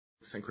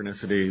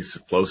synchronicities,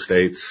 flow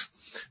states,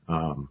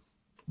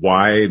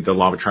 why the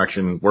law of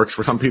attraction works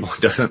for some people,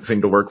 it doesn't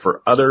seem to work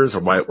for others, or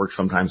why it works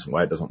sometimes and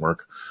why it doesn't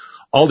work.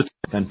 All the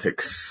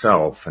authentic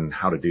self and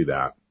how to do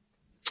that.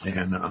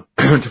 And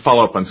to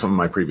follow up on some of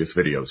my previous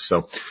videos.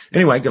 So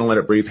anyway, going to let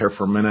it breathe here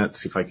for a minute,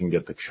 see if I can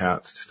get the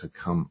chats to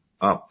come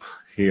up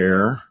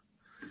here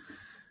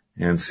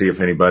and see if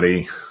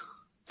anybody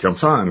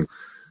jumps on.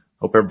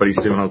 Hope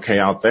everybody's doing okay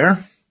out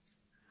there.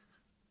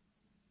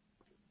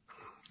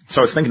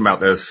 So I was thinking about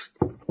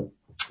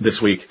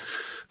this week,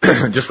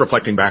 just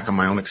reflecting back on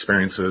my own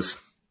experiences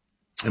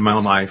in my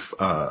own life,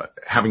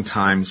 having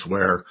times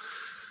where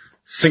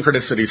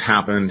synchronicities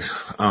happened.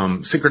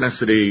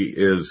 Synchronicity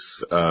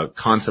is a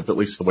concept, at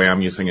least the way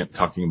I'm using it,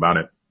 talking about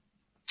it,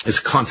 is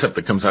a concept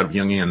that comes out of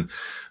Jungian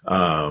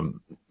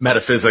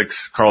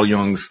metaphysics, Carl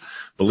Jung's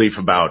belief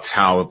about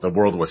how the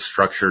world was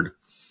structured,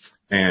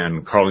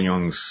 and Carl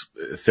Jung's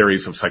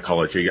theories of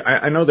psychology.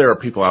 I know there are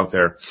people out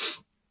there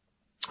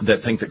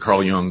that think that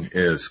Carl Jung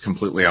is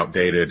completely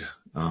outdated.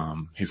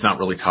 He's not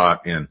really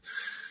taught in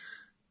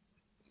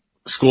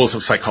schools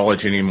of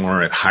psychology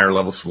anymore at higher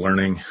levels of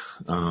learning.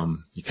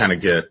 You kind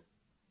of get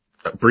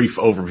a brief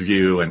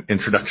overview and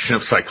introduction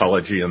of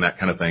psychology and that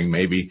kind of thing,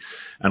 maybe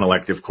an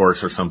elective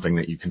course or something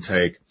that you can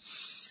take.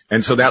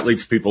 And so that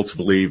leads people to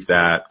believe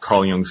that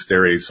Carl Jung's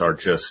theories are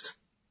just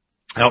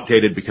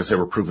outdated because they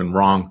were proven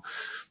wrong,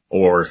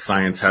 or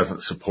science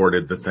hasn't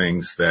supported the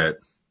things that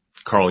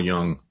Carl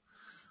Jung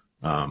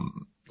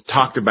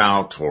talked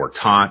about or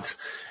taught.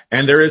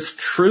 And there is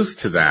truth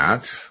to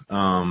that.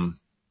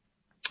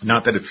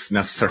 Not that it's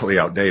necessarily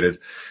outdated,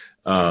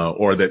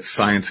 or that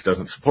science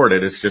doesn't support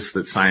it. It's just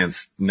that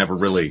science never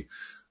really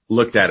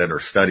looked at it or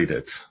studied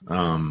it.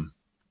 Again,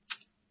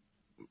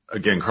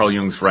 Carl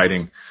Jung's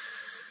writing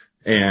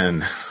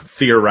and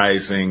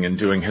theorizing and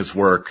doing his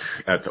work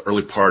at the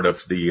early part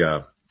of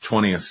the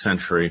 20th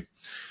century.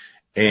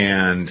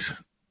 And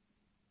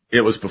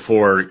it was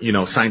before,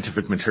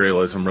 scientific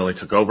materialism really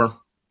took over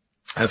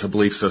as a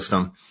belief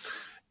system.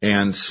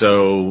 And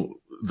so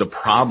the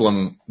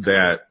problem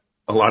that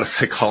a lot of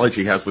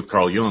psychology has with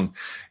Carl Jung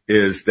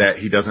is that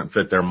he doesn't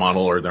fit their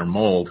model or their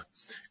mold.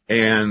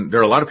 And there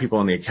are a lot of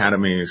people in the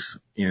academies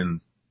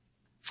in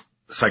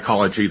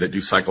psychology that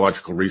do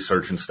psychological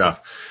research and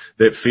stuff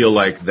that feel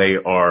like they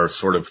are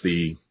sort of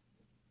the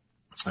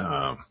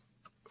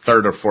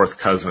third or fourth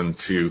cousin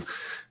to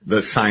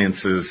the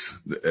sciences,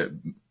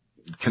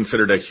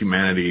 considered a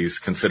humanities,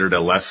 considered a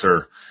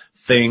lesser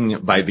thing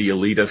by the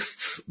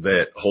elitists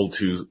that hold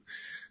to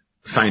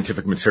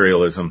scientific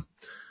materialism.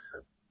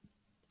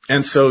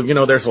 And so,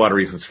 there's a lot of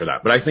reasons for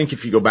that. But I think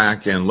if you go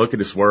back and look at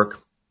his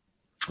work,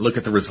 look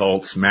at the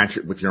results, match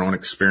it with your own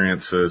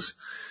experiences.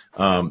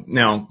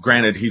 Now,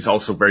 granted, he's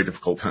also very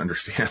difficult to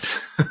understand.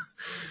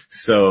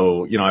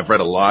 So, I've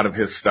read a lot of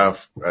his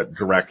stuff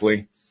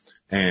directly,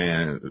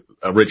 and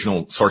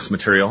original source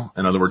material,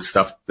 in other words,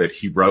 stuff that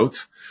he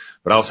wrote.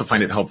 But I also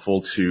find it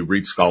helpful to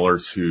read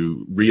scholars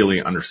who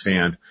really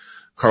understand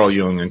Carl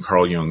Jung and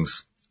Carl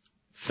Jung's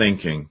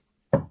thinking.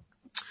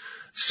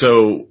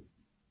 So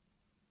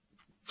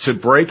to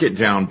break it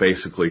down,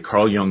 basically,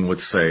 Carl Jung would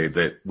say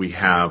that we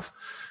have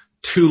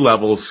two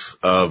levels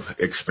of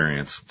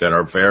experience that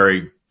are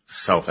very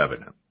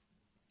self-evident.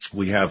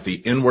 We have the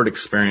inward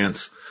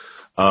experience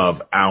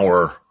of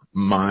our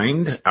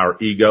mind, our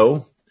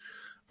ego,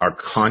 our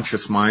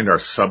conscious mind, our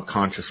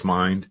subconscious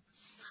mind,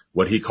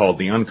 what he called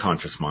the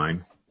unconscious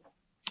mind,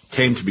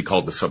 came to be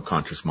called the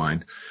subconscious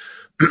mind,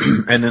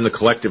 and then the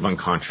collective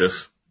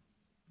unconscious.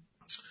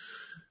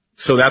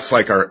 So that's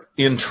like our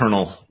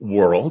internal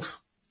world.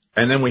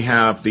 And then we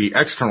have the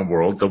external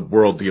world,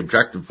 the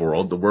objective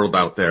world, the world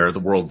out there, the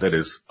world that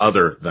is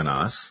other than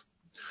us.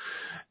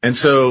 And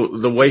so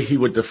the way he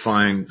would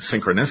define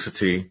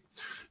synchronicity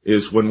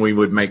is when we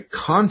would make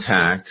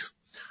contact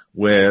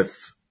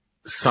with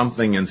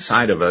something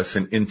inside of us,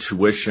 an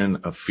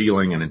intuition, a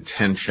feeling, an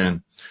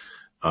intention,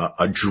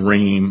 a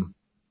dream,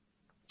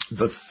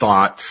 the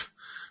thought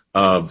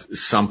of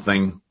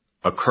something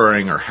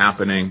occurring or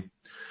happening,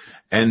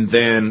 and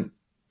then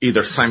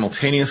either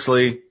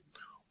simultaneously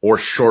or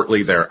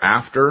shortly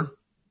thereafter,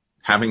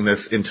 having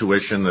this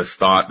intuition, this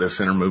thought, this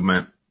inner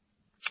movement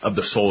of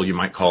the soul, you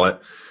might call it,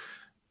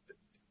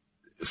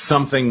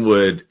 something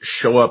would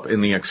show up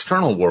in the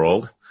external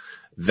world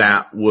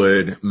that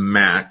would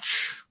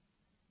match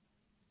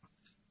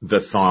the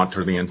thought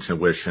or the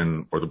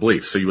intuition or the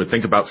belief. So you would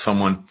think about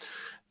someone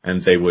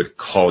and they would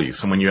call you,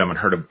 someone you haven't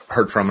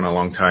heard from in a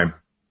long time,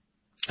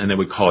 and they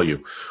would call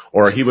you.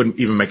 Or he would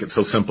even make it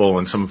so simple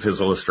in some of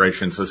his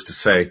illustrations as to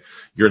say,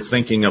 you're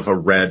thinking of a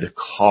red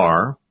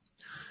car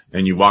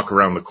and you walk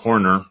around the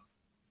corner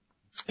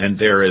and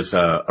there is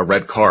a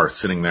red car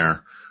sitting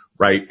there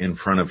right in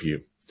front of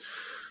you.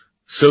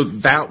 So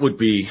that would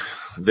be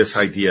this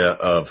idea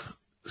of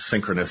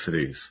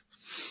synchronicities.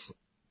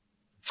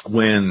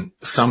 When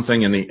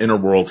something in the inner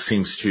world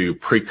seems to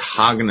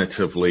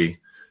precognitively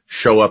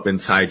show up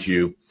inside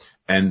you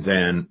and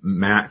then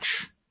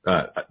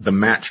the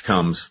match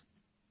comes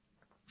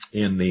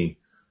in the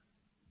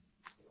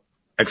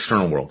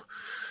external world.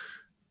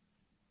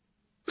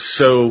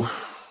 So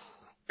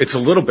it's a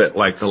little bit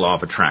like the law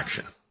of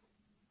attraction.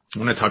 I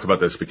want to talk about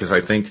this because I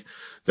think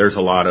there's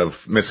a lot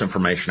of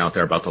misinformation out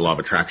there about the law of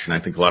attraction. I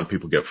think a lot of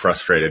people get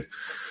frustrated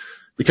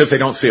because they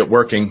don't see it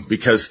working,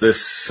 because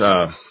this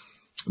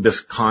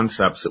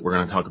concepts that we're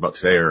going to talk about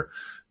today are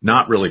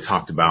not really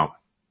talked about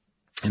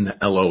in the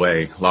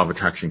LOA, law of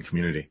attraction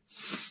community.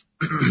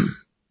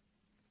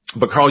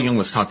 But Carl Jung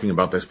was talking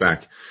about this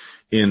back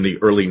in the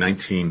early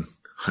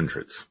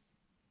 1900s.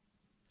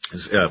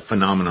 It's a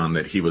phenomenon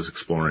that he was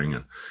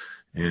exploring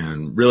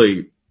and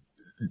really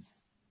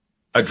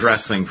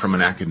addressing from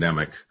an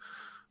academic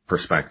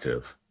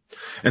perspective.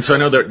 And so I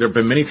know there have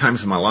been many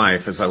times in my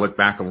life, as I look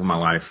back over my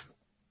life,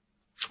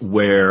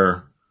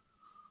 where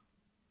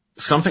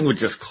something would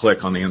just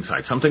click on the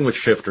inside, something would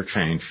shift or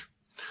change.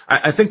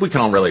 I think we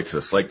can all relate to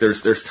this. Like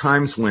there's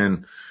times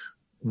when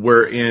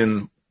we're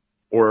in,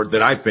 or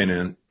that I've been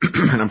in,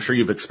 and I'm sure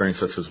you've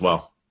experienced this as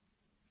well,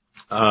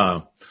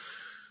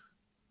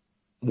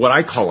 what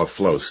I call a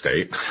flow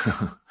state,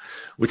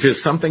 which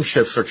is something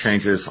shifts or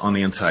changes on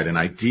the inside. An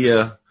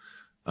idea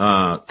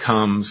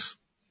comes,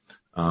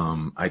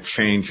 I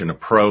change an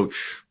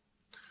approach,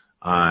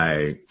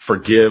 I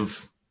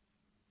forgive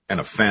an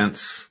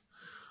offense.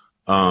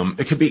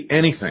 It could be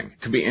anything.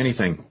 It could be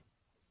anything.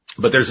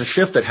 But there's a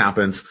shift that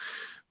happens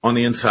on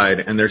the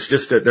inside, and there's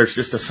just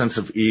a sense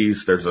of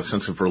ease. There's a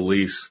sense of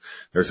release.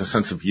 There's a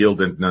sense of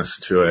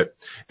yieldedness to it.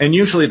 And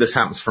usually this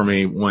happens for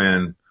me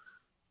when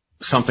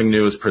something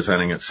new is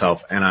presenting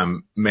itself and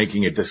I'm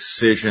making a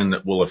decision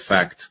that will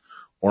affect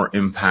or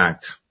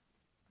impact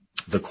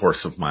the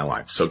course of my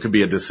life. So it could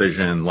be a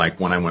decision like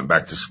when I went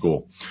back to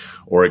school,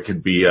 or it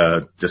could be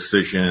a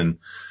decision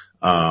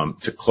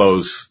to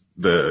close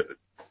the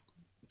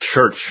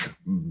church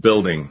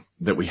building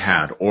that we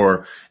had,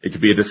 or it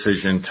could be a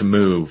decision to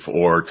move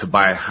or to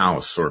buy a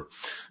house or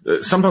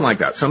something like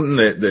that, something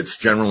that's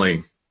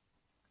generally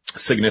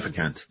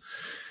significant.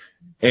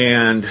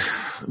 And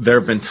there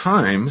have been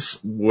times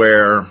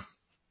where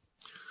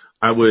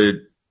I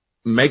would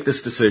make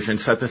this decision,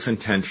 set this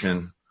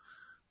intention,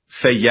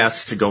 say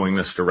yes to going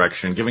this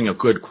direction, giving a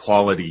good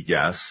quality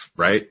yes,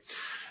 right?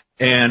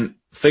 And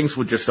things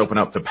would just open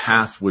up. The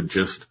path would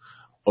just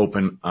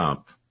open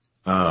up.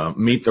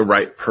 Meet the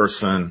right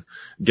person,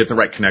 get the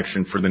right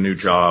connection for the new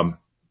job,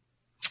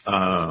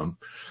 come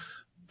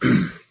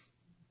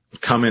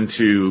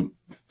into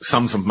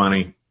sums of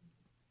money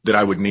that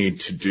I would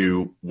need to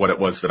do what it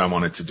was that I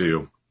wanted to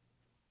do,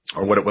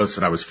 or what it was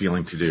that I was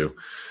feeling to do.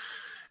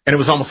 And it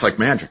was almost like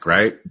magic,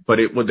 right? But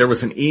there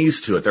was an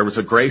ease to it. There was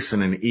a grace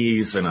and an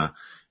ease and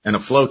a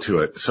flow to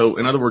it. So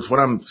in other words,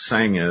 what I'm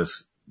saying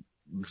is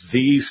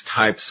these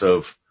types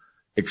of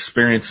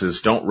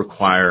experiences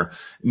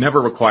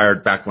never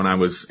required back when I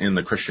was in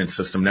the Christian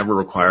system, never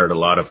required a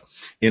lot of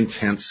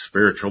intense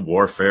spiritual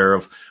warfare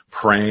of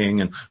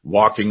praying and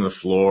walking the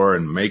floor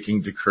and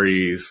making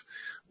decrees,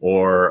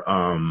 or,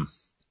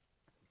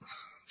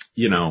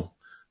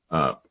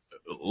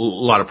 a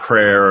lot of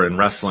prayer and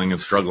wrestling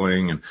and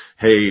struggling and,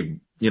 hey,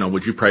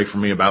 would you pray for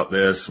me about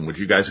this? And would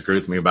you guys agree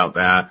with me about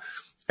that?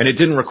 And it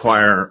didn't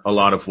require a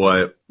lot of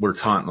what we're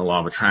taught in the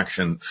law of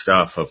attraction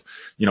stuff of,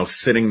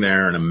 sitting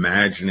there and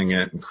imagining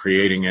it and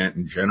creating it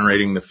and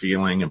generating the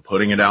feeling and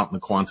putting it out in the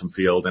quantum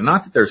field. And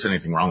not that there's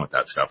anything wrong with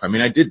that stuff. I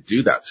mean, I did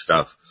do that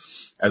stuff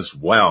as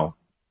well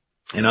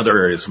in other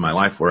areas of my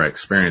life where I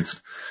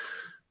experienced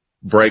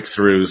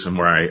breakthroughs and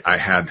where I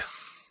had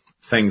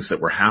things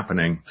that were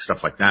happening,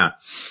 stuff like that.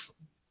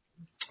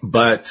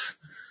 But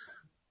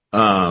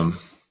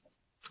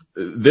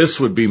this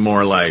would be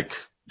more like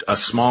a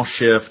small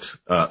shift,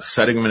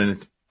 setting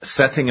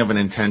of an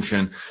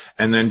intention,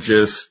 and then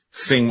just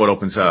seeing what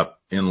opens up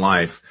in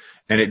life,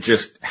 and it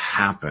just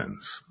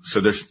happens.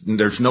 So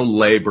there's no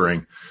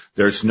laboring,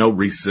 there's no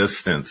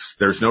resistance,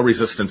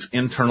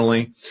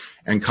 internally,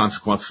 and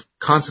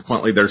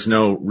consequently there's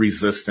no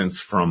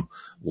resistance from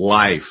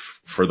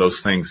life for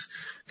those things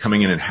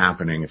coming in and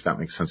happening, if that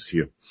makes sense to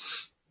you.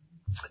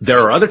 There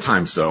are other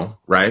times though,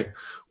 right,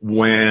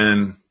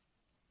 when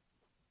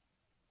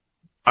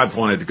I've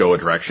wanted to go a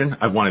direction,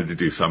 I've wanted to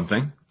do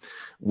something,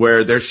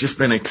 where there's just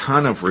been a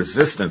ton of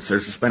resistance,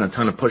 there's just been a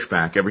ton of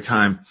pushback. Every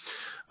time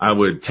I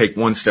would take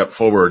one step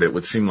forward, it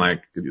would seem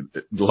like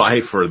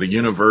life or the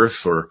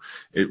universe or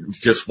it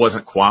just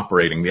wasn't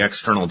cooperating. The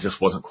external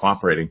just wasn't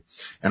cooperating,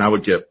 and I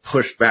would get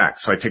pushed back.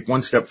 So I take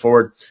one step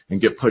forward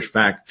and get pushed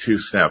back 2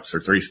 steps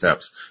or 3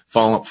 steps,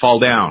 fall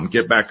down,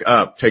 get back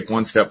up, take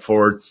one step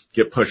forward,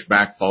 get pushed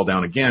back, fall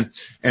down again.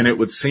 And it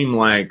would seem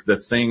like the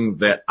thing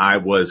that I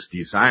was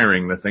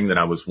desiring, the thing that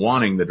I was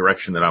wanting, the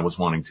direction that I was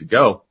wanting to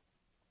go,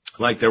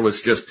 like there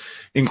was just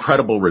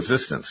incredible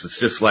resistance. It's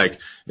just like,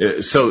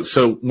 so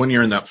when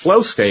you're in that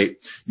flow state,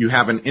 you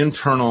have an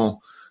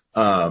internal,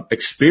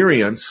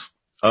 experience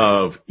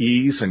of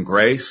ease and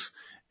grace,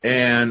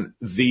 and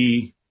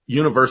the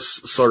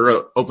universe sort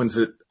of opens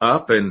it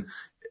up, and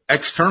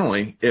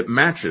externally it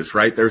matches,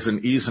 right? There's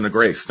an ease and a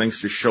grace.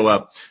 Things just show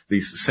up,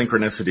 these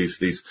synchronicities,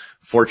 these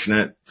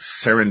fortunate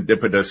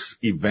serendipitous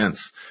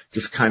events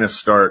just kind of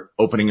start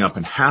opening up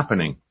and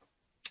happening.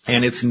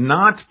 And it's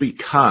not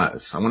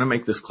because, I want to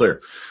make this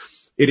clear,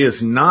 it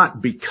is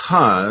not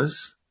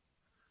because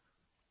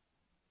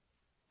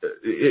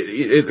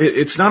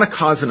it's not a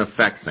cause and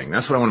effect thing.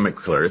 That's what I want to make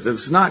clear.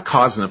 It's not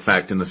cause and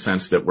effect in the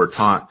sense that we're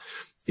taught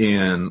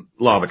in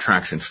law of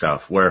attraction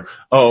stuff where,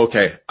 oh,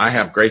 okay, I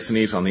have grace and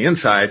ease on the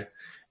inside,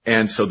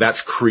 and so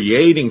that's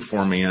creating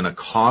for me in a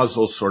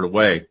causal sort of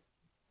way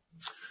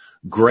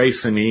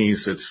grace and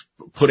ease. It's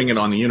putting it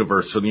on the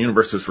universe, so the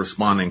universe is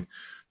responding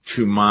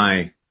to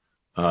my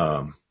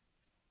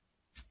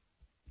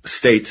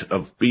state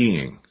of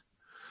being.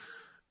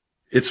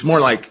 It's more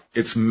like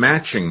it's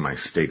matching my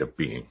state of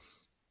being.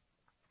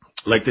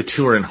 Like the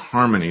two are in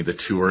harmony, the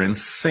two are in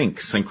sync,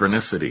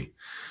 synchronicity.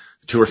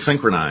 The two are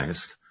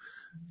synchronized.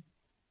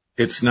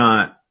 It's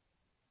not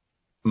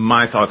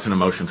my thoughts and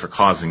emotions are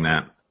causing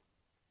that,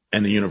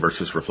 and the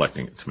universe is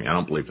reflecting it to me. I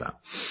don't believe that.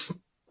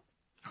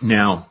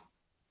 Now,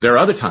 there are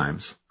other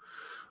times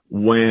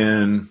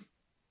when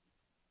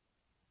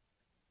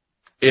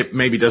it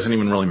maybe doesn't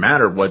even really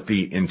matter what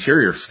the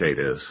interior state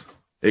is.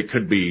 It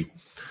could be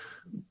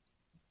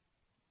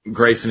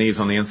grace and ease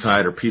on the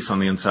inside or peace on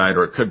the inside,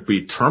 or it could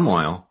be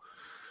turmoil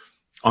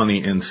on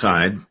the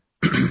inside.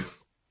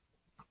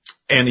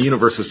 And the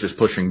universe is just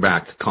pushing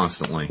back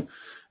constantly,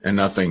 and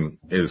nothing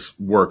is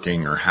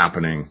working or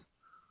happening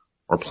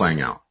or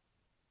playing out.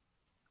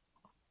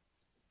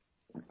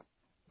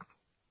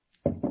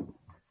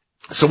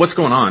 So what's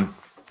going on,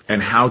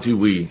 and how do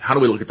we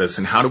look at this,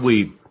 and how do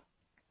we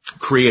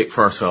create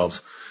for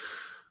ourselves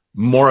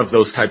more of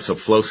those types of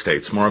flow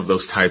states, more of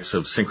those types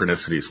of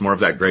synchronicities, more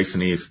of that grace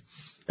and ease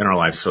in our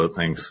lives so that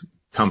things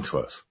come to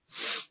us?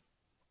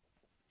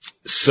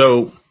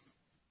 So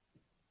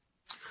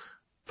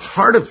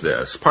part of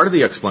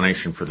the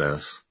explanation for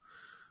this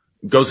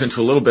goes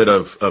into a little bit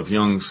of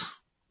Jung's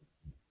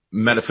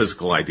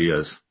metaphysical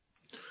ideas.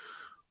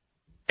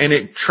 And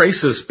it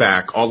traces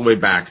back all the way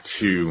back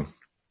to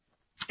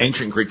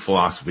ancient Greek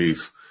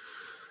philosophies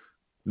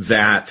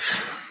that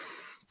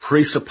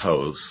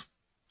presuppose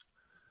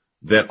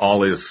that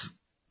all is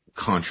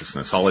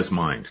consciousness, all is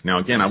mind. Now,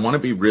 again, I want to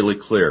be really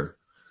clear.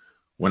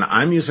 When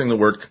I'm using the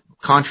word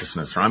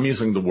consciousness, or I'm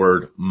using the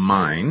word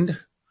mind,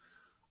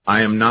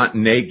 I am not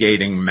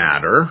negating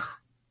matter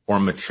or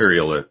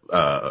material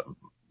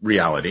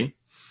reality.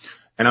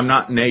 And I'm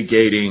not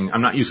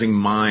using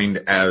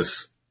mind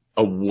as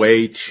a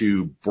way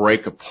to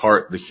break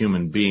apart the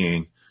human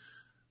being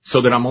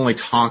so that I'm only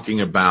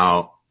talking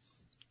about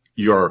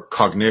your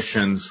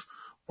cognitions,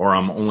 or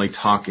I'm only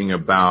talking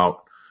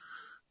about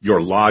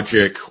your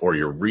logic or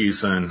your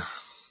reason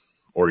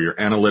or your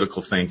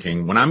analytical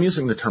thinking. When I'm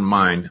using the term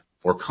mind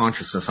or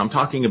consciousness, I'm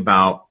talking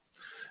about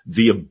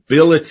the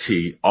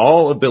ability,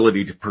 all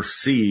ability to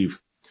perceive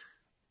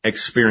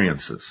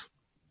experiences.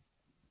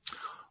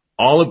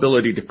 All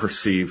ability to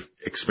perceive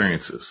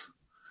experiences.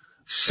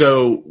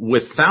 So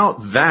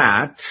without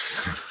that,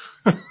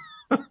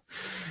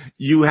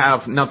 you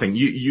have nothing.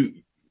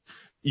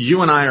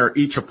 You and I are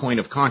each a point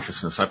of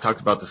consciousness. I've talked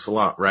about this a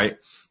lot, right?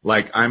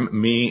 Like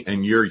I'm me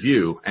and you're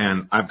you,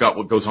 and I've got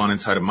what goes on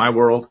inside of my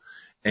world,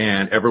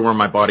 and everywhere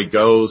my body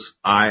goes,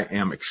 I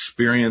am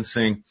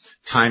experiencing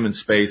time and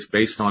space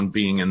based on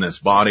being in this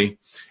body,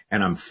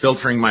 and I'm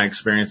filtering my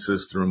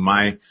experiences through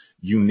my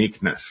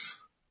uniqueness,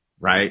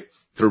 right?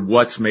 Through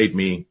what's made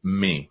me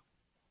me.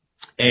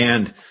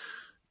 And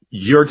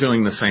you're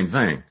doing the same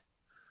thing.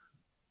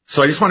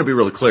 So I just want to be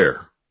really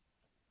clear.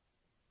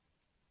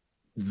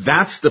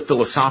 That's the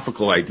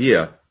philosophical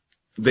idea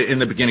that in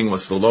the beginning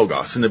was the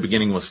Logos, in the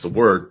beginning was the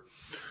Word,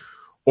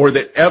 or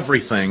that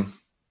everything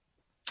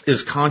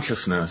is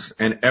consciousness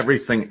and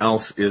everything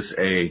else is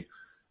a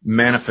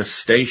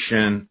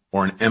manifestation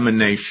or an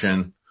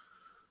emanation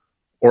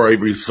or a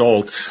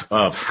result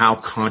of how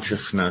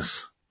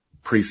consciousness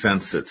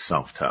presents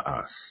itself to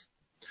us.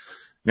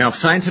 Now, if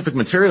scientific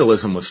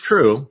materialism was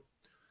true,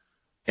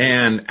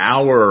 and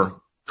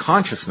our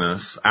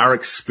consciousness, our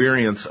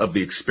experience of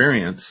the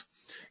experience,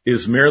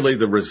 is merely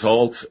the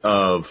result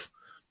of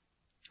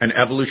an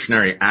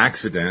evolutionary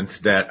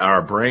accident that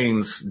our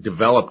brains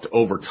developed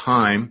over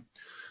time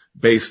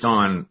based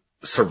on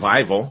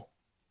survival,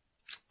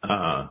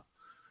 and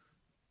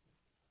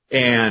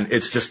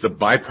it's just the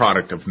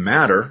byproduct of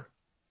matter,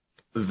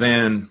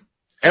 then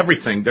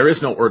everything, there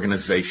is no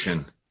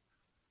organization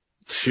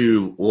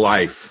to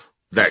life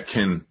that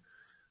can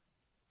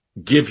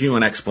give you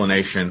an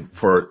explanation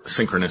for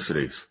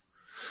synchronicities.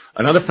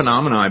 Another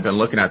phenomenon I've been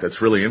looking at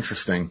that's really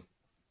interesting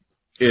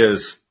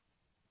is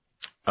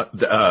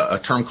a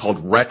term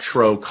called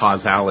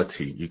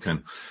retrocausality. You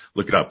can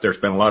look it up. There's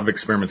been a lot of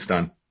experiments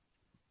done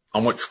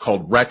on what's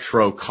called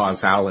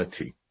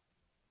retrocausality.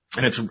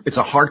 And it's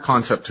a hard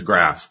concept to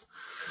grasp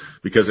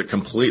because it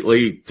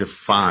completely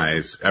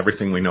defies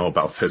everything we know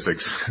about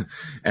physics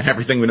and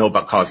everything we know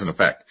about cause and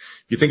effect.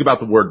 If you think about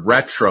the word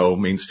retro,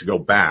 means to go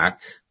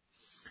back,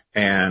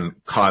 and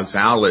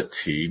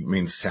causality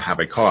means to have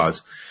a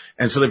cause.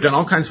 And so they've done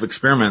all kinds of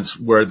experiments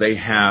where they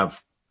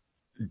have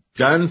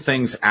done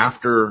things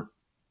after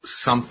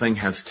something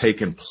has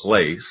taken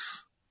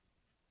place,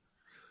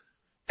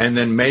 and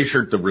then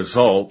measured the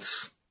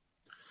results.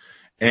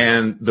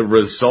 And the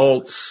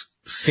results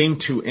seem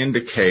to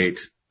indicate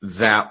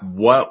that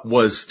what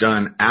was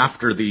done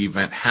after the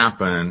event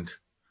happened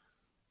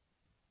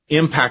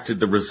impacted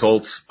the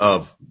results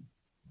of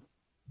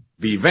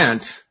the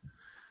event,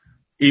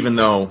 even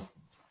though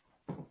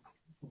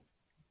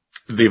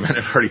the event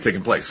had already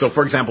taken place. So,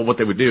 for example, what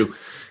they would do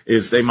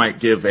is they might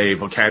give a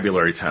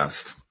vocabulary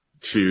test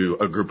to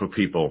a group of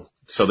people.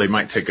 So they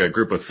might take a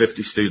group of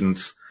 50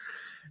 students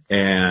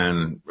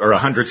or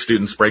 100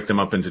 students, break them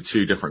up into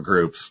two different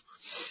groups.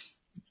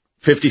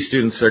 50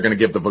 students they're going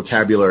to give the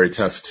vocabulary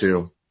test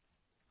to,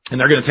 and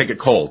they're going to take it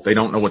cold. They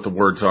don't know what the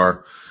words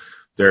are.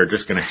 They're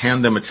just going to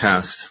hand them a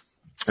test,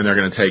 and they're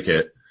going to take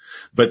it.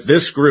 But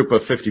this group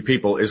of 50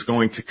 people is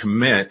going to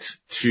commit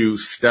to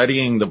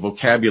studying the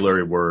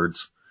vocabulary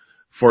words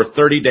for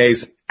 30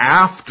 days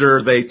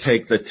after they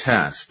take the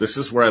test. This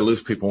is where I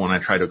lose people when I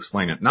try to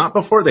explain it. Not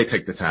before they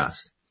take the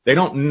test. They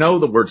don't know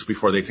the words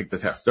before they take the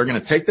test. They're going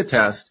to take the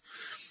test.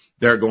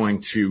 They're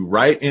going to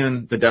write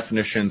in the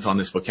definitions on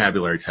this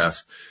vocabulary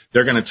test.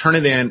 They're going to turn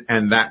it in,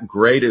 and that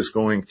grade is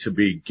going to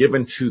be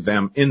given to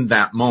them in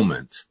that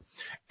moment.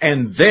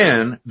 And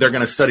then they're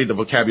going to study the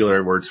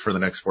vocabulary words for the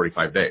next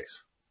 45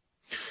 days.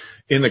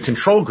 In the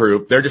control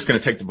group, they're just going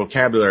to take the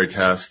vocabulary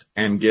test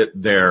and get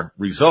their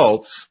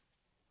results,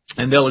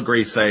 and they'll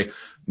agree, say,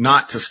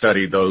 not to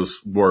study those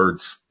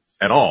words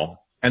at all.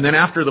 And then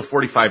after the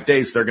 45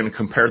 days, they're going to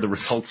compare the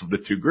results of the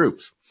two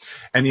groups.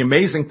 And the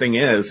amazing thing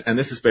is, and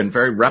this has been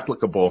very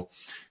replicable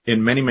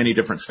in many, many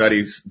different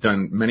studies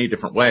done many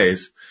different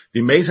ways,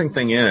 the amazing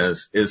thing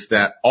is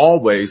that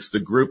always the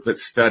group that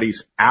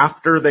studies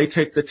after they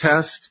take the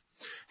test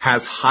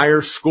has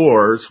higher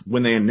scores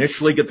when they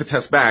initially get the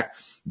test back.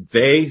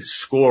 They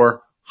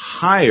score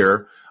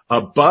higher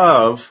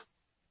above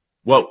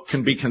what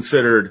can be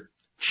considered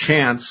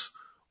chance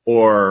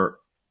or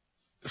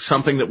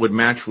something that would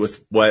match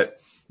with what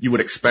you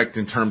would expect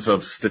in terms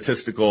of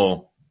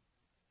statistical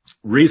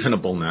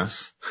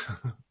reasonableness.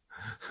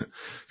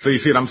 So you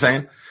see what I'm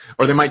saying?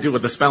 Or they might do it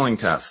with a spelling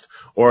test.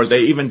 Or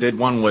they even did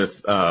one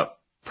with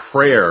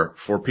prayer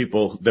for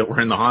people that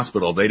were in the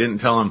hospital. They didn't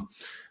tell them,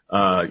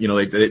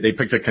 they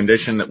picked a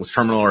condition that was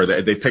terminal, or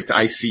they picked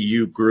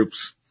ICU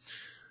groups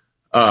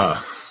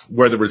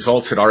where the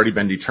results had already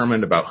been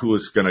determined about who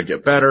was going to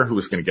get better, who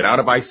was going to get out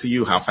of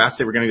ICU, how fast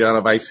they were going to get out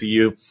of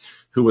ICU,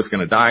 who was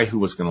going to die, who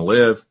was going to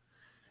live.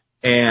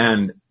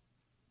 And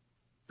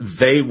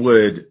they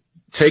would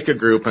take a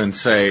group and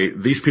say,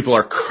 these people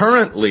are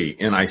currently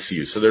in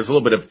ICU. So there's a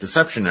little bit of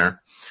deception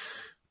there,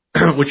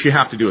 which you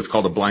have to do. It's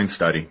called a blind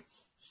study.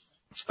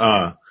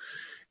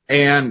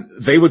 And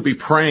they would be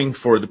praying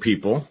for the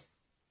people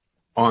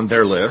on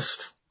their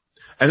list.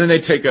 And then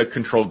they'd take a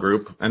control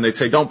group and they'd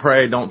say, don't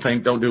pray, don't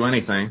think, don't do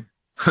anything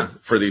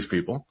for these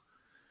people.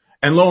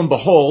 And lo and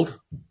behold,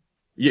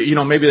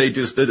 maybe they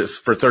just did this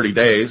for 30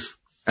 days.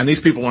 And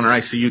these people were in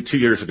ICU 2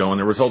 years ago, and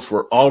the results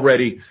were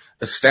already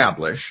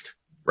established,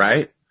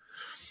 right?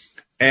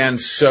 And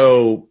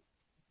so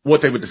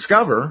what they would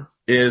discover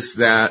is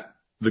that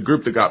the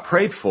group that got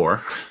prayed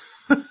for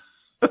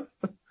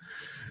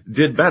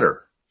did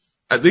better.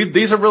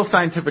 These are real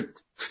scientific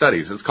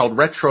studies. It's called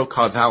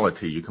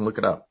retrocausality. You can look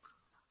it up.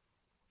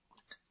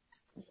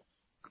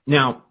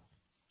 Now,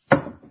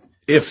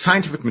 if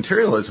scientific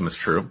materialism is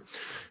true,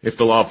 if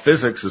the law of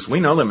physics as we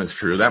know them is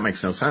true, that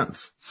makes no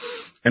sense.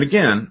 And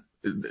again,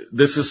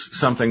 this is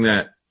something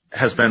that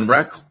has been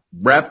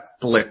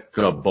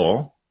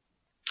replicable,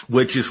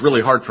 which is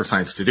really hard for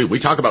science to do. We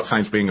talk about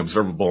science being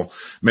observable,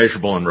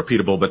 measurable, and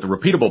repeatable, but the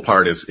repeatable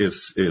part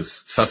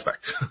is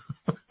suspect.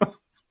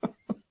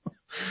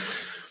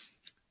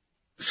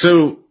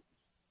 So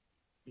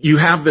you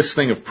have this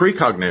thing of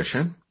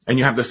precognition, and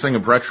you have this thing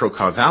of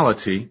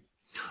retrocausality,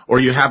 or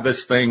you have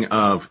this thing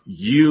of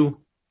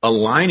you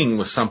aligning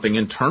with something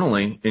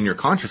internally in your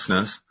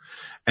consciousness,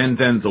 and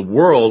then the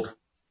world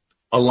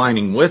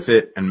aligning with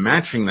it and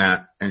matching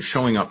that and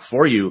showing up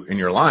for you in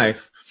your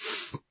life.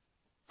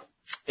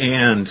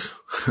 And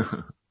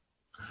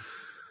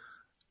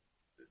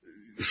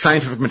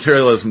scientific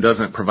materialism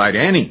doesn't provide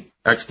any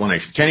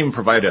explanation, can't even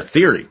provide a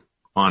theory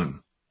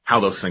on how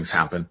those things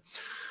happen.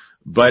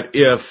 But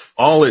if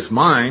all is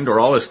mind, or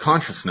all is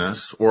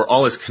consciousness, or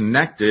all is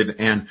connected,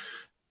 and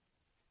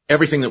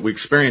everything that we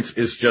experience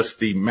is just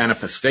the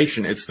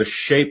manifestation, it's the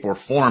shape or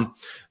form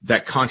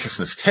that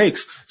consciousness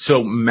takes.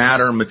 So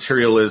matter,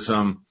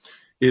 materialism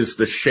is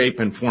the shape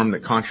and form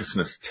that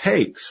consciousness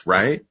takes,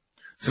 right?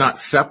 It's not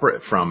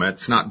separate from it.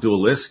 It's not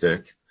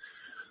dualistic.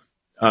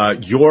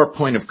 Your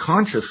point of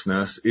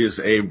consciousness is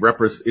a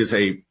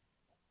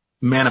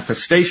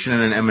manifestation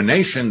and an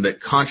emanation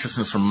that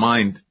consciousness or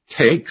mind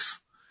takes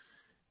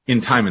in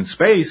time and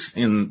space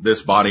in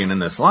this body and in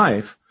this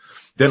life.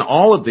 Then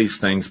all of these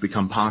things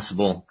become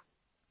possible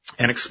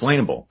and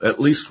explainable, at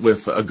least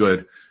with a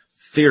good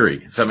theory.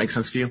 Does that make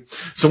sense to you?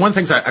 So one of the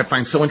things I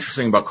find so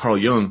interesting about Carl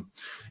Jung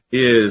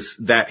is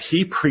that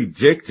he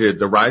predicted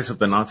the rise of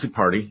the Nazi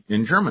Party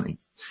in Germany.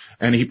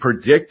 And he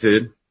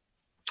predicted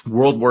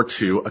World War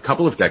II a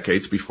couple of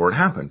decades before it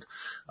happened.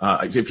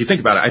 If you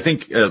think about it, I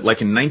think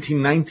like in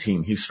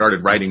 1919 he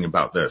started writing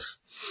about this,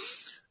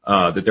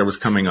 that there was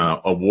coming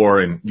a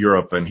war in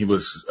Europe, and he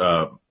was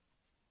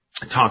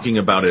talking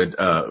about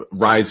a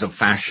rise of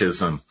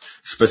fascism,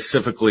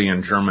 specifically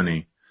in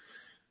Germany.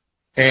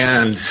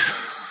 And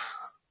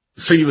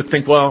so you would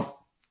think, well,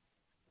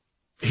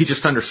 he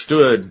just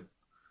understood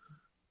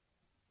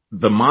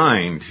the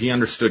mind, he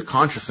understood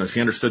consciousness, he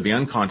understood the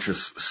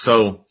unconscious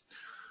so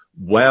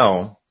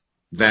well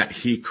that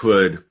he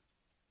could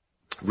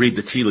read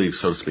the tea leaves,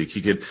 so to speak.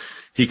 He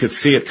could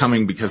see it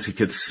coming because he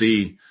could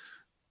see,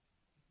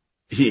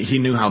 he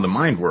knew how the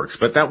mind works.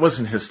 But that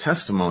wasn't his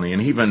testimony,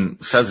 and he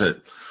even says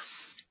it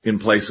in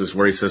places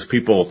where he says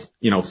people,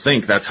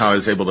 think that's how I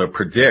was able to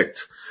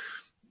predict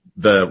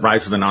the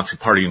rise of the Nazi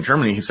Party in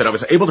Germany. He said, I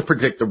was able to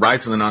predict the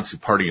rise of the Nazi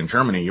Party in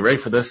Germany. You ready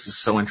for this? This is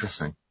so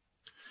interesting.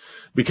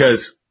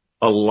 Because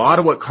a lot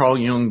of what Carl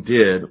Jung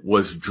did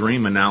was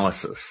dream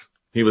analysis.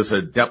 He was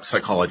a depth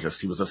psychologist.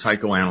 He was a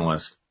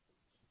psychoanalyst.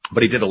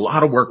 But he did a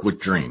lot of work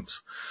with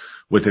dreams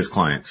with his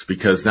clients,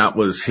 because that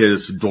was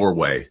his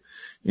doorway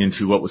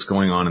into what was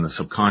going on in the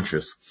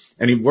subconscious.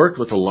 And he worked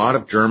with a lot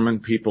of German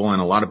people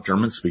and a lot of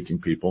German-speaking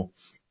people.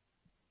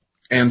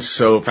 And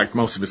so, in fact,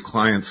 most of his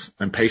clients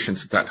and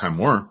patients at that time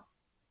were.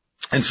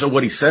 And so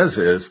what he says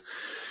is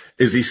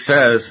he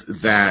says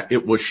that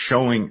it was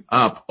showing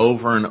up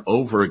over and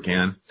over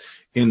again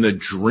in the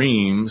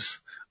dreams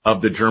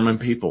of the German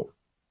people.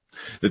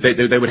 That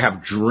they would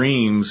have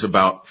dreams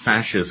about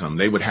fascism.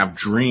 They would have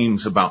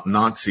dreams about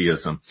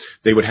Nazism.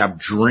 They would have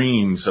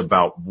dreams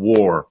about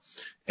war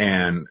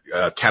and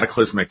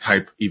cataclysmic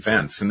type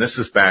events. And this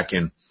is back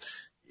in,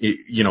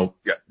 a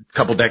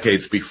couple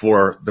decades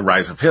before the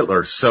rise of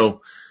Hitler.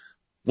 So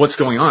what's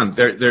going on?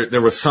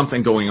 There was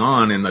something going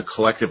on in the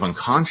collective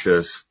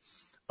unconscious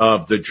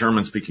of the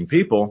German-speaking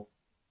people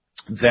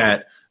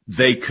that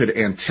they could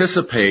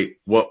anticipate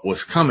what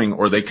was coming,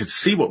 or they could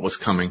see what was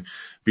coming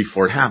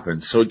before it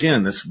happened. So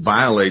again, this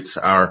violates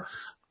our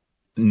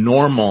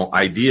normal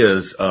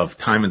ideas of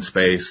time and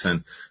space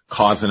and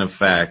cause and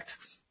effect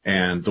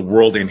and the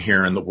world in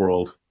here and the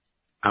world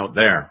out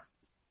there.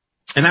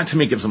 And that to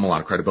me gives them a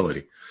lot of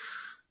credibility.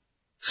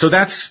 So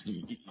that's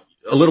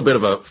a little bit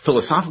of a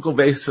philosophical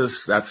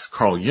basis. That's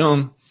Carl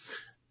Jung.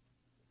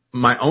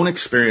 My own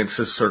experience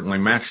has certainly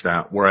matched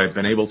that, where I've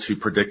been able to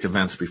predict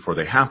events before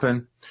they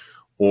happen,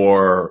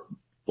 or,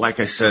 like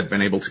I said,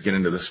 been able to get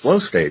into this flow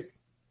state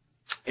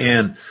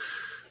and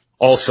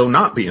also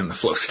not be in the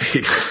flow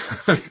state.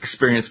 I've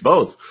experienced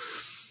both.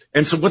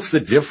 And so what's the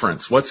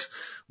difference?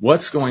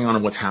 What's going on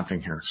and what's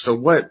happening here? So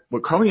what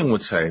Carl Jung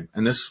would say,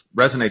 and this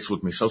resonates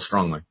with me so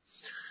strongly,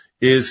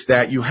 is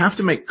that you have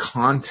to make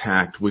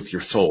contact with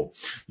your soul.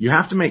 You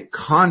have to make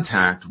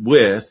contact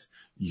with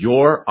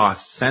your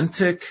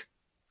authentic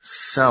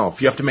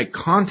self. You have to make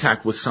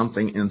contact with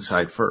something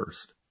inside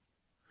first.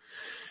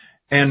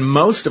 And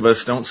most of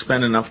us don't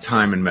spend enough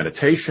time in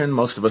meditation.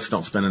 Most of us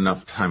don't spend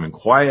enough time in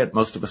quiet.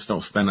 Most of us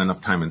don't spend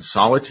enough time in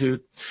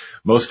solitude.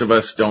 Most of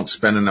us don't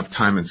spend enough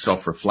time in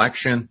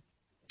self-reflection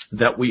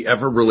that we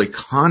ever really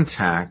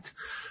contact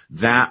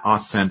that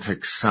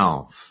authentic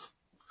self.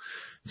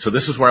 So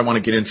this is where I want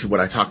to get into what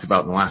I talked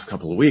about in the last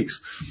couple of weeks.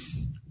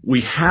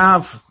 We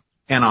have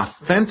an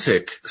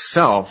authentic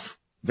self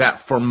that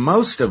for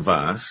most of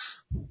us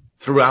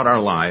throughout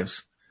our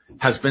lives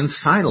has been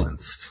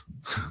silenced.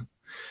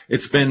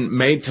 It's been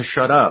made to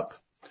shut up.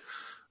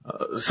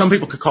 Some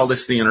people could call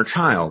this the inner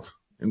child.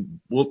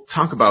 And we'll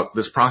talk about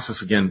this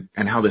process again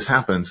and how this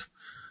happens.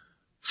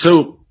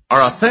 So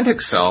our authentic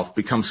self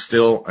becomes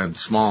still and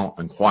small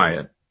and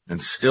quiet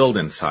and stilled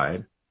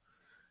inside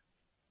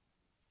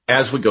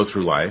as we go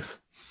through life.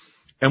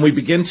 And we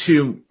begin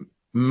to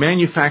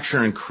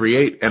manufacture and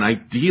create an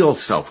ideal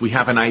self. We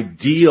have an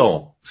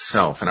ideal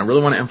self. And I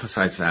really want to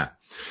emphasize that.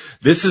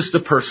 This is the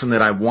person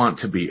that I want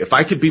to be. If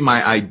I could be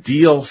my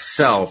ideal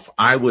self,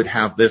 I would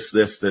have this,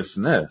 this, this,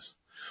 and this.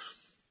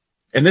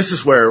 And this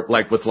is where,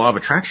 like with law of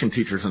attraction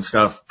teachers and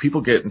stuff,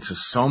 people get into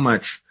so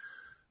much,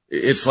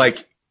 it's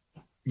like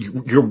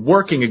you're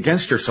working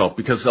against yourself,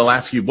 because they'll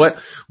ask you,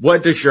 what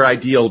does your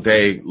ideal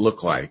day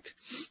look like?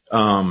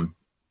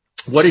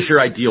 What is your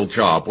ideal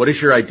job? What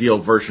is your ideal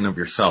version of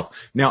yourself?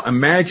 Now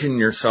imagine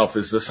yourself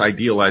as this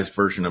idealized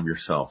version of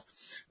yourself.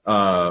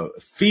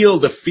 Feel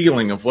the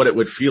feeling of what it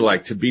would feel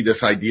like to be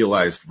this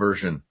idealized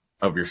version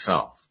of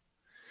yourself.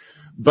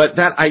 But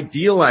that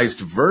idealized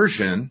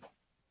version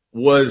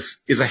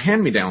is a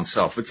hand-me-down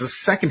self. It's a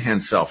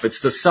second-hand self.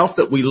 It's the self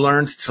that we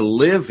learned to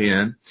live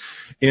in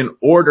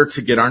order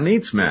to get our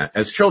needs met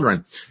as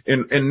children.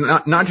 And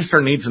not just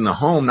our needs in the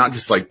home, not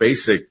just like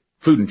basic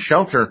food and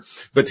shelter,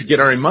 but to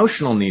get our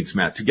emotional needs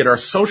met, to get our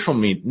social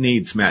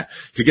needs met,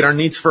 to get our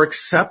needs for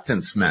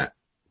acceptance met.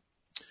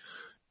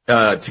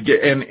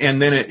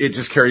 And then it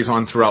just carries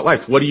on throughout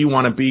life. What do you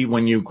want to be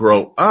when you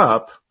grow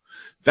up?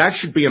 That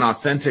should be an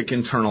authentic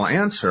internal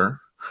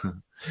answer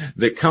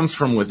that comes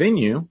from within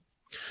you.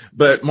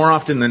 But more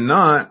often than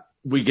not,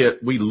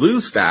 we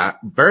lose that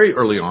very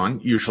early on,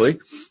 usually,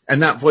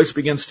 and that voice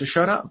begins to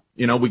shut up.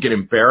 We get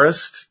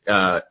embarrassed,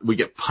 we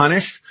get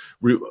punished.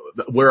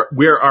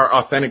 We're our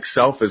authentic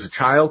self as a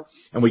child,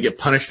 and we get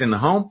punished in the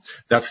home.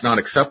 That's not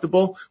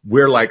acceptable.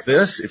 We're like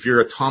this. If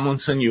you're a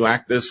Tomlinson, you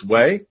act this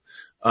way.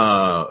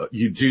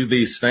 You do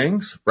these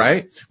things,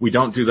 right? We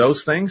don't do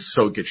those things,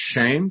 so it gets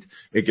shamed,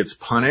 it gets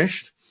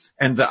punished.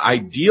 And the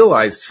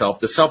idealized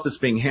self, the self that's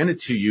being handed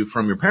to you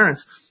from your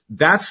parents,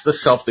 that's the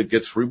self that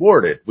gets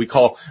rewarded. We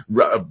call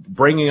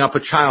bringing up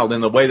a child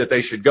in the way that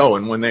they should go.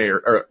 And when they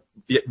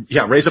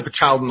raise up a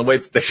child in the way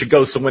that they should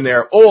go. So when they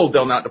are old,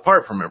 they'll not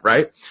depart from it,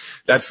 right?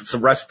 It's a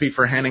recipe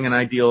for handing an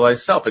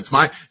idealized self. It's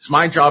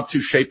my job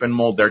to shape and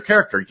mold their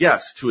character.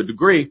 Yes, to a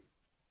degree,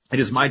 it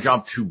is my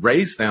job to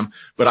raise them,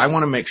 but I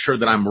want to make sure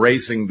that I'm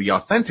raising the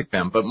authentic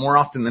them. But more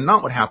often than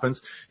not, what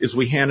happens is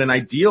we hand an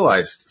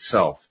idealized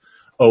self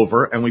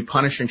over and we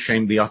punish and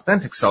shame the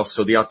authentic self.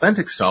 So the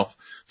authentic self,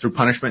 through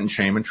punishment and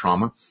shame and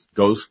trauma,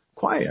 goes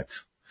quiet.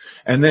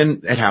 And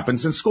then it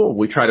happens in school.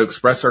 We try to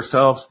express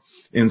ourselves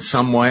in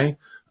some way.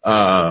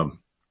 I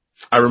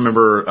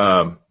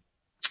remember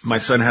my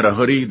son had a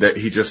hoodie that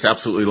he just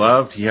absolutely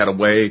loved. He had a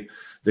way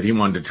that he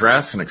wanted to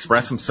dress and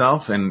express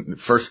himself. And the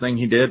first thing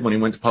he did when he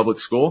went to public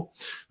school,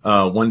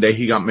 one day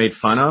he got made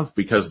fun of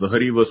because the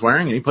hoodie he was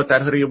wearing, and he put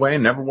that hoodie away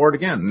and never wore it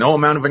again. No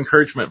amount of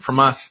encouragement from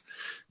us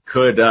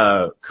could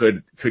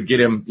get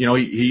him.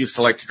 He used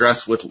to like to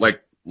dress with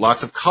like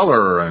lots of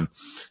color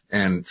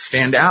and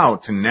stand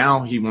out. And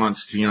now he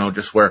wants to,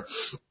 just wear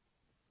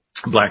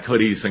black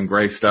hoodies and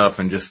gray stuff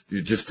and just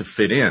to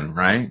fit in,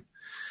 right?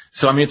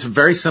 So, it's a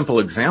very simple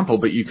example,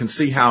 but you can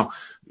see how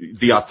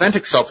the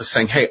authentic self is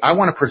saying, hey, I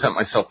want to present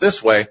myself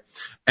this way.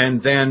 And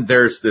then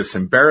there's this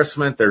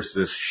embarrassment, there's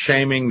this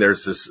shaming,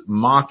 there's this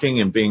mocking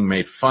and being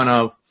made fun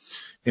of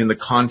in the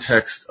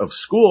context of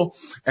school.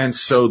 And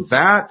so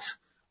that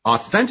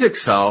authentic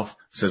self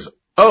says,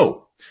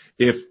 oh,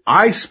 if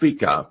I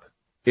speak up,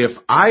 if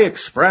I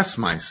express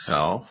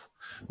myself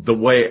the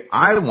way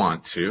I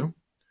want to,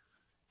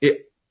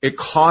 it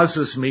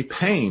causes me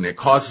pain, it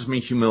causes me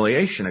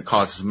humiliation, it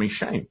causes me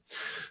shame.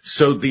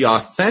 So the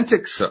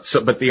authentic self,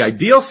 but the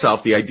ideal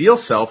self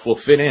will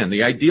fit in.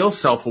 The ideal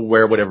self will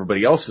wear what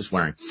everybody else is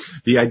wearing.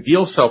 The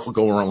ideal self will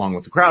go along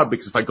with the crowd,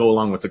 because if I go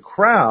along with the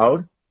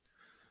crowd,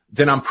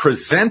 then I'm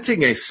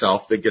presenting a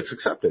self that gets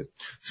accepted.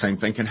 Same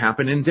thing can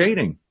happen in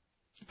dating.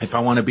 If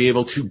I want to be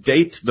able to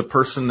date the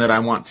person that I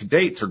want to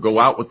date or go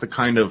out with the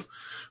kind of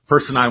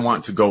person I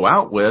want to go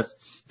out with,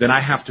 then I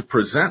have to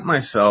present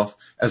myself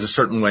as a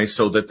certain way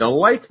so that they'll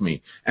like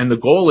me. And the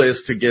goal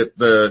is to get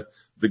the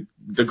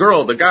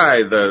girl, the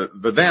guy,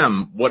 the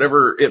them,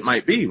 whatever it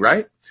might be,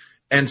 right?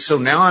 And so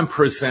now I'm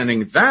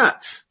presenting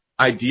that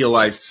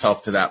idealized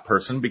self to that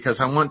person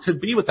because I want to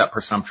be with that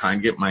person. I'm trying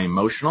to get my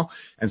emotional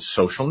and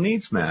social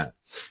needs met.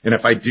 And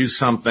if I do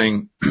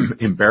something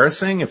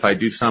embarrassing, if I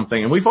do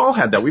something, and we've all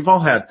had that. We've all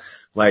had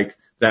like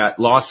that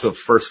loss of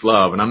first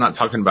love. And I'm not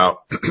talking about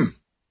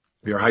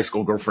your high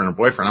school girlfriend or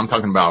boyfriend. I'm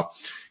talking about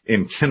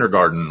in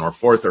kindergarten or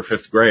fourth or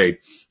fifth grade,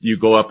 you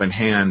go up and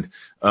hand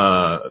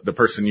the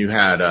person you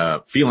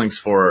had feelings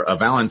for a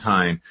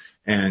Valentine,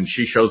 and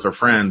she shows her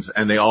friends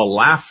and they all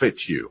laugh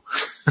at you.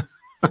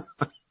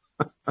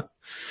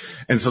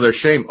 And so they're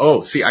ashamed.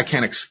 Oh, see, I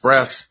can't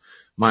express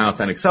my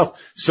authentic self.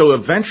 So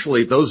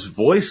eventually those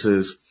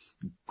voices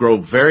grow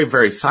very,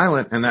 very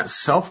silent, and that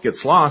self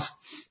gets lost,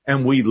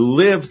 and we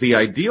live the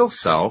ideal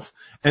self,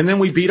 and then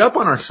we beat up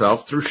on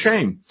ourselves through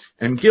shame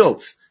and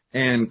guilt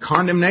and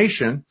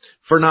condemnation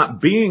for not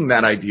being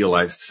that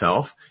idealized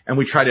self. And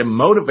we try to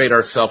motivate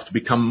ourselves to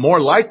become more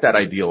like that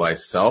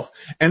idealized self.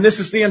 And this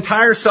is the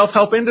entire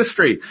self-help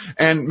industry,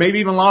 and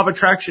maybe even law of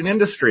attraction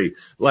industry,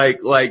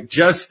 like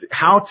just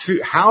how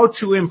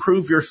to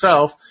improve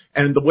yourself.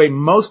 And the way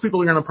most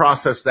people are going to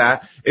process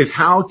that is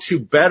how to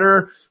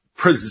better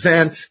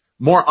present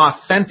more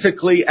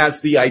authentically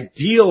as the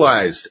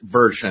idealized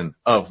version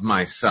of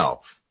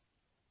myself.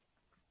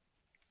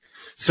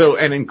 So,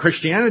 and in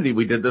Christianity,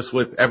 we did this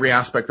with every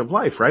aspect of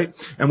life, right?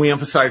 And we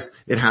emphasized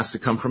it has to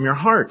come from your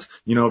heart.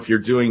 If you're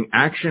doing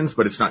actions,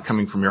 but it's not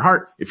coming from your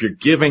heart, if you're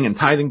giving and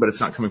tithing, but it's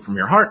not coming from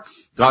your heart,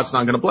 God's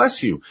not going to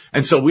bless you.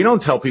 And so we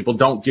don't tell people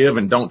don't give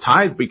and don't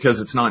tithe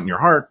because it's not in your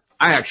heart.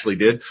 I actually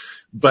did,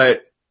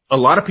 but a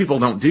lot of people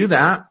don't do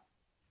that.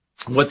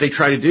 What they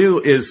try to do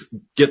is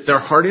get their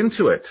heart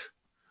into it.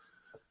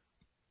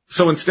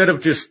 So instead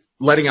of just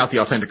letting out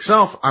the authentic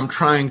self, I'm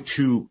trying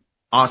to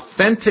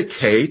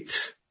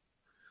authenticate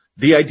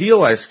the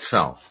idealized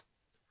self.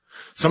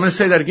 So I'm going to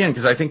say that again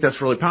because I think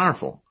that's really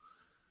powerful.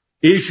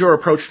 Is your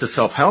approach to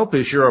self-help?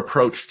 Is your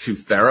approach to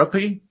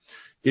therapy?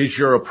 Is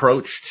your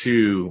approach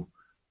to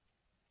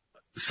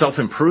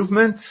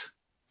self-improvement?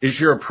 Is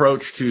your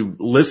approach to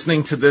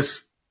listening to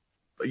this,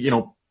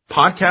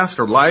 podcast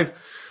or live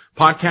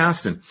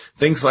podcast and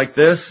things like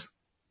this?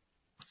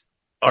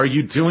 Are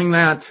you doing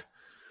that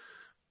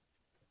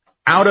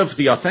out of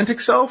the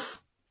authentic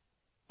self?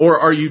 Or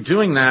are you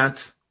doing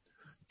that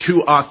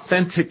to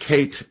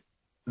authenticate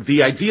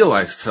the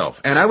idealized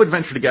self? And I would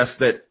venture to guess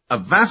that a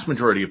vast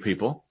majority of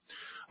people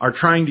are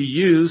trying to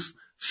use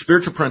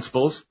spiritual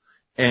principles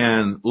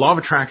and law of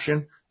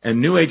attraction and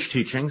New Age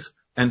teachings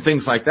and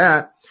things like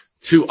that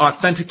to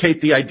authenticate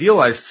the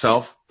idealized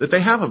self that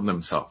they have of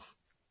themselves.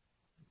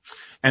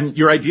 And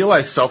your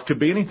idealized self could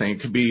be anything. It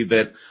could be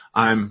that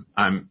I'm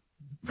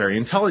very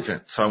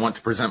intelligent, so I want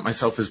to present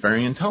myself as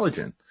very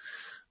intelligent.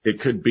 It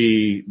could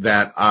be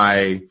that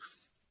I'm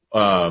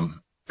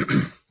an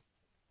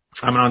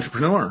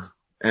entrepreneur,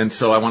 and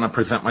so I want to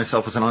present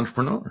myself as an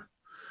entrepreneur.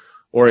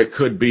 Or it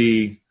could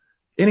be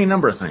any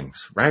number of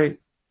things, right?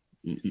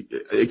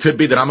 It could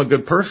be that I'm a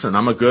good person.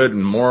 I'm a good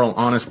and moral,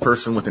 honest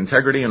person with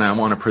integrity, and I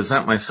want to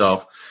present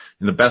myself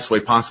in the best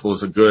way possible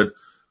as a good,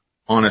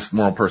 honest,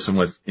 moral person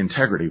with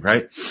integrity,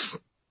 right?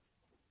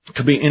 It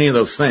could be any of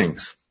those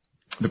things.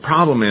 The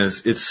problem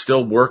is it's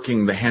still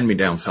working the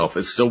hand-me-down self.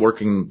 It's still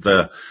working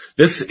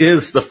this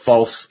is the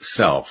false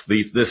self,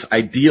 this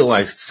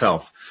idealized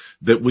self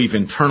that we've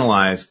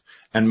internalized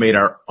and made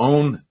our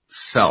own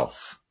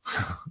self.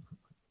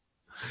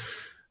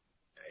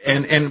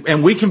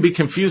 And we can be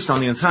confused on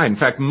the inside. In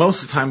fact,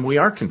 most of the time we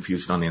are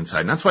confused on the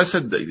inside. And that's why I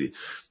said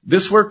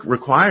this work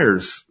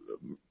requires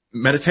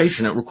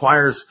meditation. It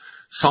requires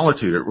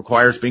solitude. It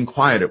requires being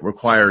quiet. It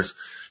requires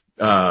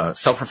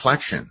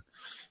self-reflection,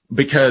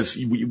 because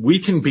we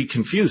can be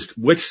confused.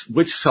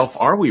 Which self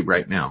are we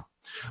right now?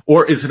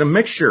 Or is it a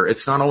mixture?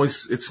 It's not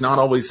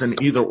always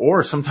an either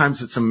or.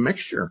 Sometimes it's a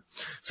mixture.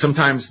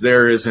 Sometimes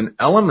there is an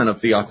element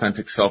of the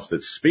authentic self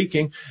that's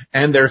speaking,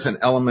 and there's an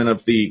element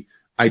of the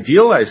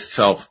idealized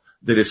self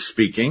that is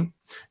speaking,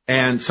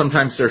 and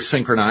sometimes they're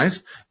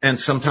synchronized, and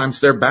sometimes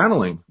they're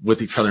battling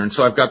with each other. And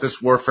so I've got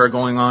this warfare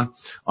going on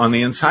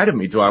the inside of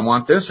me. Do I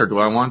want this or do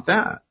I want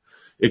that?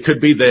 It could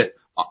be that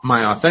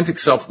my authentic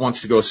self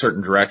wants to go a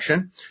certain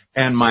direction,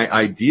 and my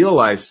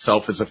idealized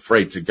self is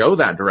afraid to go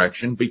that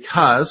direction,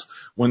 because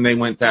when they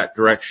went that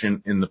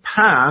direction in the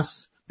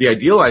past, the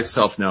idealized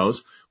self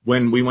knows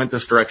when we went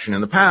this direction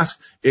in the past,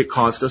 it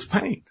caused us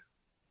pain.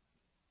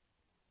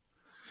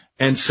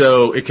 And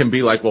so it can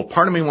be like, well,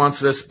 part of me wants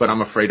this, but I'm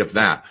afraid of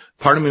that.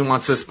 Part of me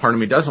wants this, part of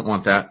me doesn't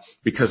want that,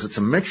 because it's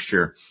a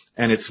mixture,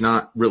 and it's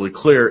not really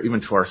clear even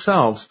to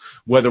ourselves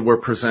whether we're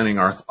presenting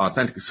our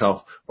authentic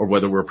self or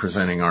whether we're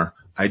presenting our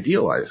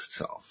idealized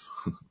self.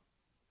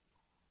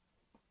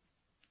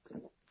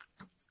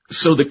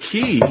 So the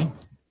key,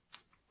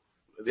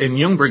 and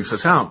Jung brings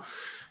this out,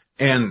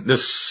 and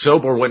this so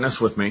bore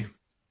witness with me,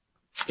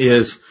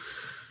 is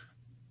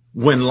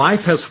when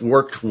life has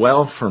worked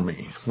well for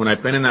me, when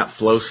I've been in that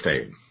flow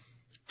state,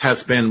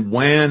 has been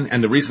when,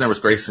 and the reason there was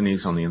grace and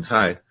ease on the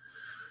inside,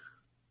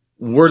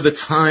 were the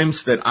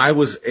times that I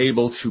was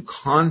able to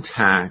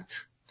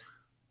contact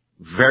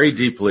very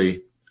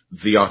deeply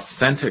the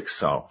authentic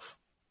self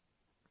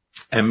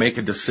and make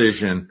a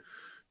decision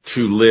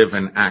to live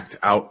and act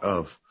out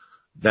of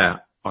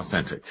that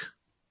authentic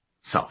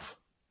self.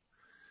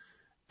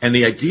 And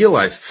the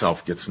idealized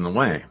self gets in the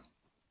way.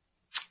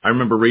 I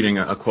remember reading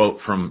a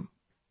quote from,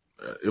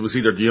 it was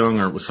either Jung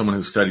or it was someone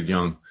who studied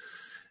Jung,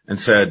 and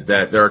said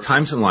that there are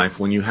times in life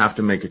when you have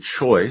to make a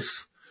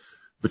choice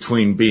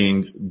between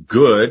being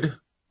good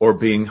or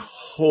being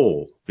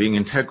whole, being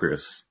integer,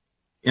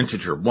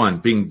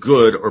 being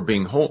good or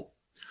being whole.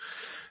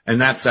 And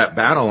that's that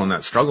battle and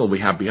that struggle we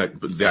have.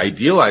 The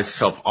idealized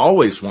self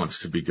always wants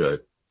to be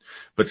good,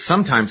 but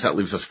sometimes that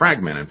leaves us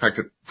fragmented. In fact,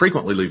 it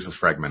frequently leaves us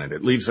fragmented.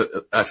 It leaves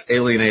us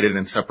alienated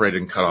and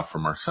separated and cut off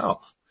from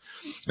ourselves.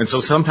 And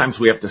so sometimes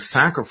we have to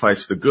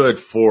sacrifice the good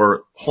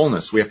for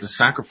wholeness. We have to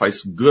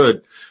sacrifice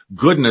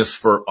goodness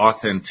for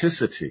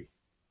authenticity.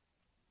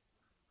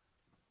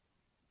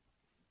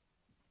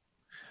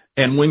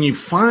 And when you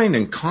find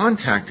and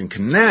contact and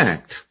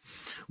connect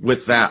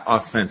with that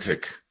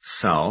authentic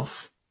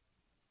self,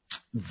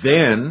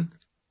 then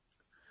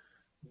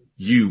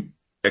you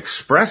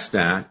express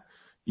that,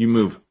 you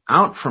move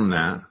out from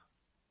that,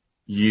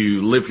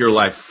 you live your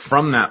life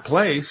from that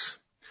place.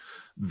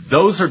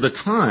 Those are the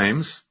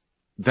times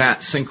that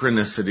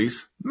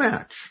synchronicities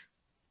match.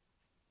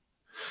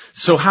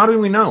 So how do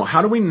we know?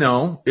 How do we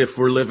know if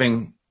we're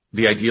living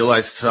the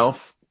idealized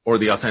self or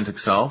the authentic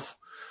self,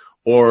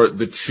 or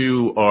the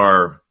two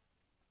are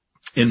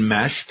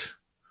enmeshed?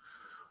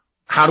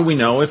 How do we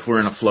know if we're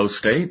in a flow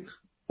state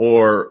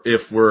or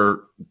if we're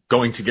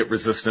going to get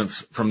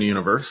resistance from the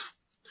universe?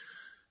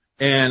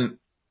 And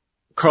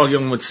Carl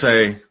Jung would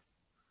say,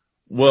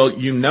 well,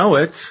 you know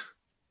it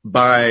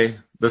by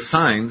the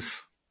signs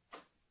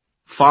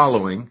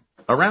following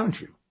around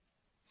you.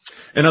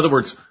 In other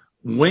words,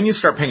 when you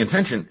start paying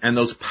attention and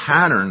those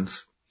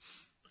patterns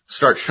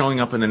start showing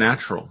up in the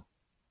natural,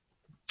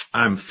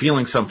 I'm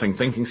feeling something,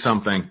 thinking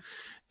something,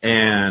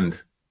 and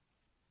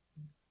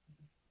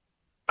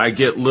I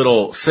get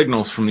little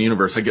signals from the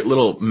universe. I get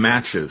little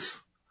matches.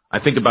 I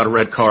think about a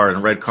red car, and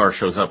a red car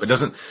shows up. It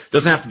doesn't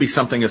have to be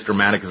something as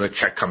dramatic as a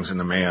check comes in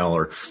the mail,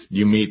 or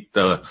you meet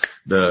your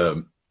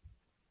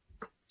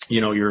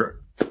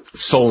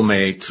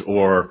soulmate,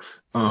 or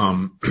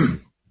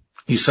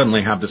you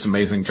suddenly have this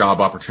amazing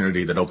job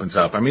opportunity that opens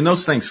up. I mean,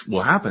 those things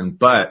will happen,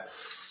 but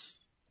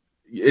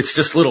it's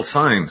just little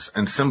signs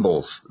and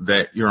symbols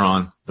that you're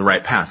on the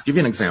right path. I'll give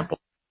you an example.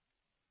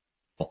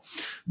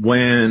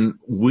 When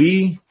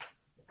we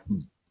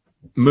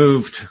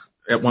moved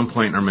at one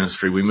point in our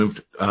ministry, we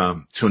moved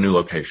to a new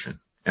location,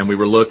 and we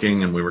were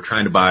looking and we were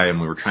trying to buy and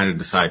we were trying to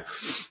decide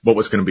what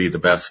was going to be the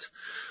best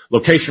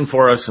location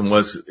for us and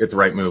was it the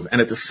right move.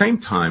 And at the same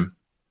time,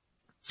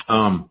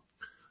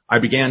 I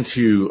began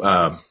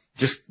to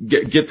just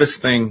get this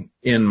thing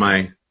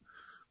inside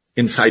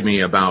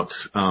me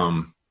about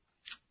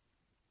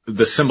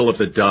the symbol of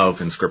the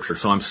dove in Scripture.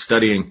 So I'm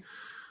studying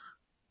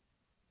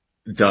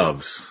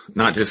doves,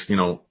 not just,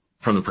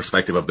 from the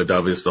perspective of the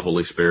dove is the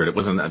Holy Spirit. It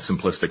wasn't that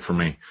simplistic for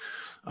me.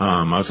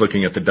 I was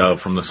looking at the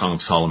dove from the Song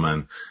of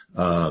Solomon,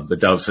 the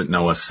doves that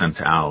Noah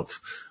sent out,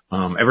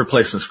 every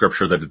place in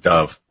Scripture that a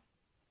dove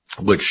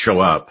would show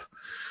up.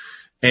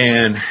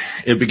 And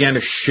it began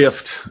to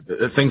shift.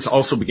 Things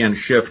also began to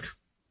shift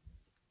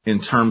in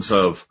terms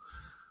of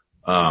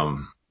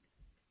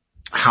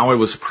how I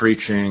was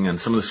preaching and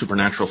some of the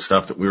supernatural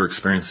stuff that we were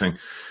experiencing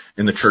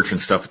in the church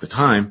and stuff at the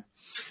time.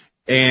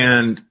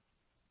 And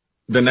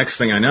the next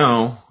thing I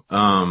know,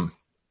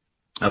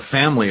 a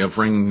family of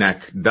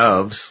ring-necked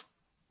doves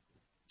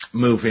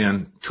move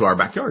in to our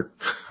backyard.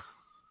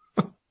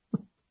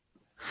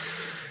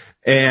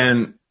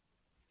 And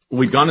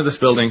we'd gone to this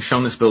building,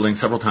 shown this building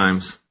several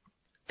times.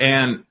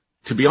 And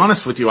to be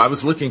honest with you, I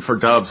was looking for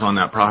doves on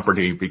that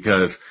property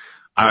because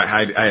I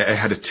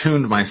had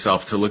attuned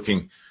myself to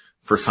looking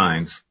for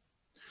signs.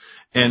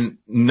 And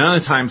none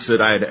of the times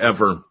that I had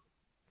ever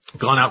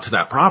gone out to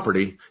that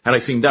property had I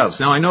seen doves.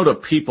 Now, I know to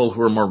people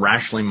who are more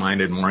rationally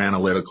minded, more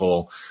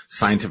analytical,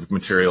 scientific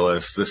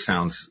materialists, this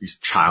sounds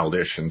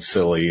childish and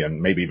silly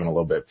and maybe even a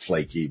little bit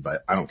flaky,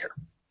 but I don't care.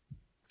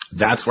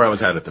 That's where I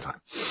was at the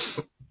time.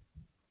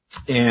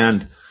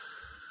 And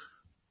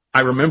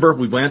I remember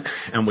we went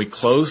and we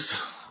closed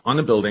on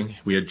the building.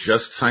 We had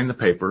just signed the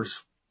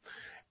papers,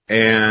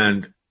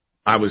 and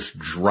I was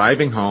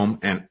driving home,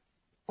 and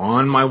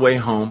on my way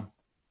home,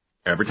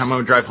 every time I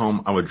would drive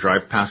home, I would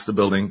drive past the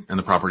building and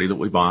the property that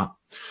we bought.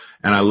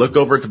 And I look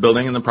over at the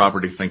building and the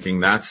property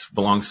thinking that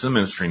belongs to the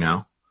ministry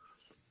now.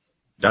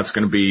 That's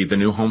going to be the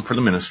new home for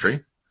the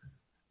ministry.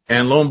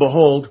 And lo and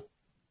behold,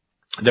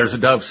 there's a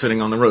dove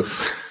sitting on the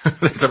roof.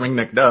 There's a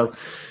ring-necked dove.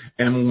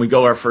 And when we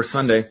go our first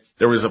Sunday,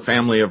 there was a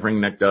family of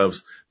ring-necked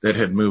doves that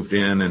had moved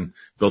in and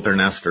built their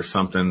nest or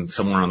something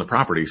somewhere on the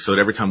property. So that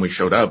every time we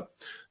showed up,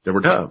 there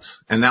were doves.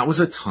 And that was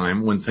a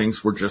time when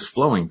things were just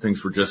flowing.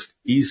 Things were just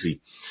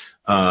easy.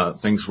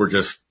 Things were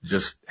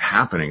just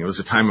happening. It was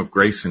a time of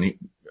grace and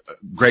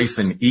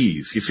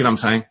ease. You see what I'm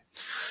saying?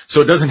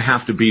 So it doesn't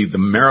have to be the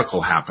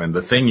miracle happened,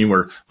 the thing you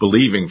were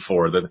believing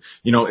for.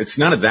 It's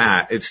none of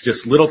that. It's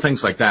just little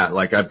things like that.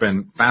 Like I've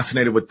been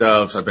fascinated with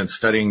doves. I've been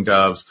studying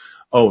doves.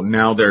 Oh,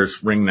 now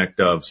there's ring-necked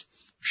doves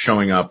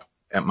showing up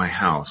at my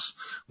house.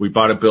 We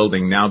bought a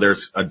building. Now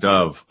there's a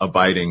dove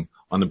abiding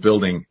on the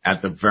building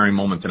at the very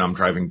moment that I'm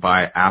driving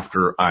by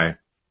after I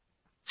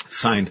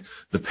signed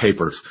the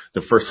papers.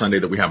 The first Sunday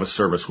that we have a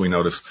service, we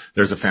notice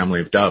there's a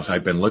family of doves.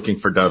 I'd been looking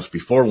for doves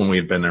before when we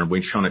had been there.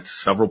 We'd shown it to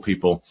several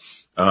people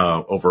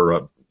over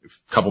a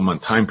couple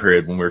month time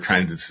period when we were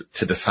trying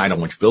to decide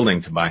on which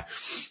building to buy.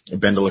 I'd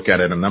been to look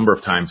at it a number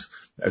of times,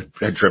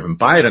 had driven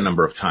by it a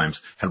number of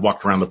times, had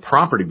walked around the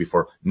property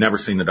before, never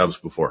seen the doves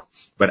before.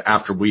 But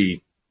after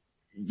we,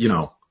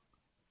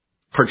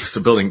 purchased the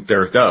building,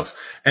 there are doves.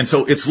 And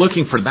so it's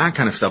looking for that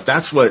kind of stuff.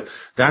 That's what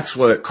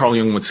Carl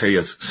Jung would say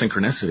is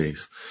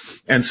synchronicities.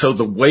 And so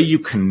the way you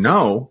can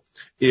know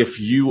if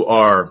you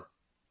are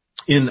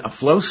in a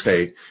flow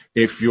state,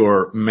 if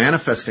you're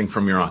manifesting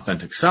from your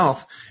authentic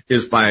self,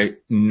 is by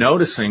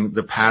noticing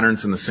the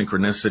patterns and the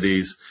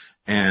synchronicities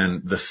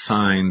and the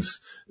signs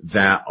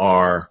that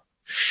are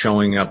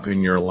showing up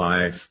in your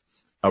life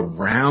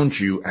around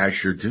you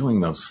as you're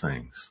doing those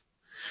things.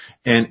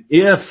 And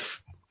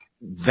if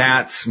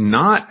that's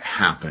not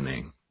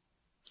happening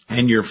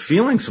and you're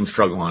feeling some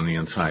struggle on the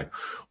inside,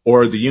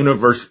 or the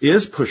universe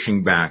is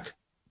pushing back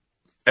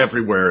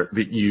everywhere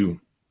that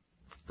you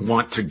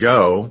want to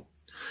go,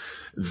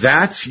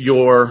 that's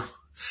your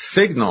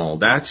signal,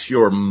 that's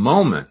your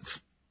moment,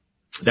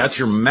 that's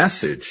your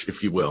message,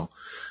 if you will,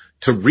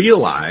 to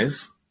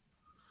realize,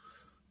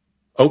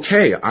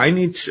 okay,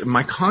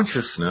 my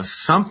consciousness,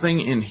 something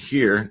in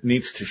here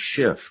needs to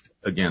shift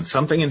again.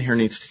 Something in here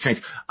needs to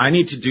change. I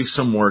need to do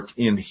some work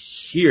in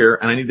here,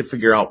 and I need to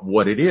figure out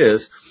what it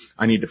is.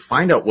 I need to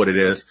find out what it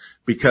is,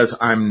 because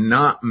I'm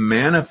not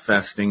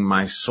manifesting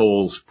my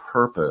soul's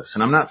purpose.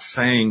 And I'm not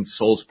saying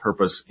soul's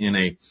purpose in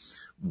a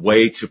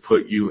way to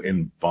put you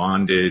in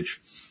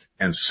bondage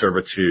and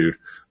servitude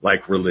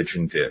like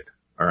religion did.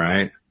 All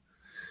right.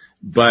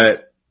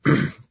 But,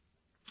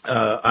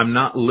 I'm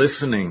not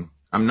listening.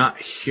 I'm not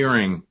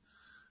hearing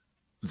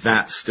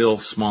that still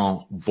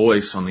small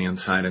voice on the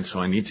inside. And so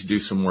I need to do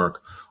some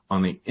work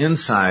on the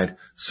inside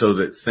so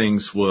that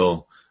things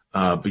will,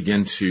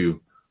 begin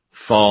to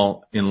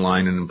fall in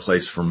line and in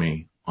place for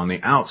me on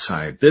the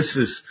outside. This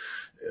is,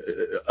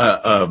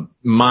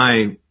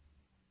 my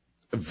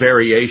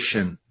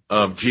variation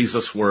of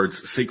Jesus'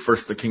 words, seek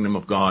first the kingdom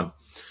of God,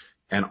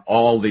 and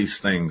all these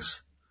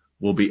things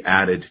will be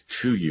added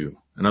to you.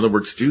 In other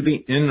words, do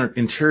the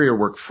interior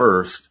work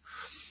first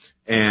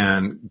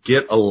and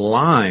get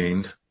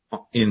aligned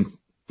in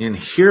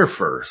here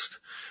first.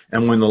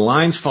 And when the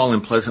lines fall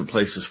in pleasant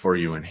places for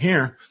you in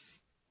here,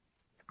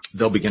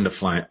 they'll begin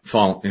to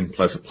fall in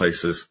pleasant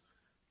places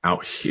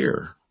out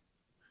here.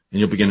 And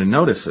you'll begin to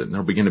notice it, and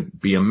there'll begin to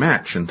be a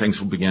match, and things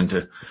will begin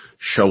to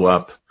show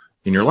up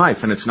in your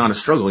life. And it's not a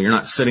struggle. You're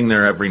not sitting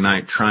there every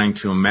night trying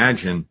to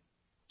imagine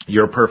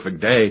your perfect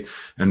day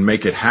and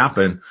make it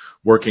happen,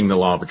 working the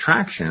law of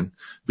attraction,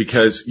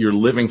 because you're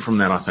living from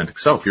that authentic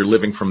self. You're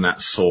living from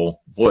that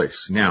soul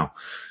voice. Now,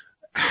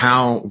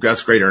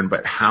 that's great, Aaron,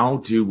 but how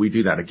do we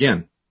do that?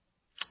 Again,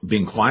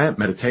 being quiet,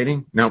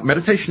 meditating. Now,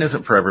 meditation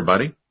isn't for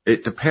everybody.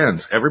 It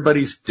depends.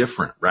 Everybody's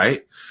different,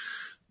 right?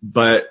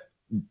 But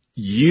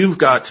you've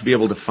got to be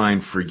able to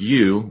find for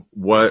you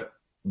what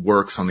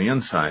works on the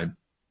inside.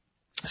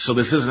 So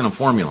this isn't a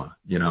formula,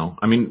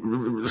 I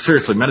mean,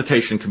 seriously,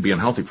 meditation can be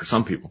unhealthy for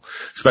some people,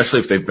 especially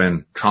if they've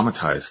been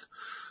traumatized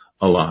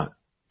a lot.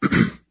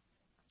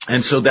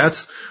 And so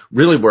that's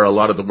really where a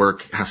lot of the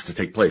work has to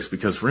take place,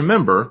 because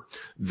remember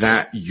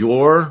that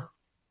your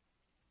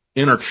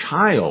inner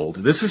child,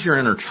 this is your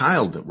inner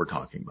child that we're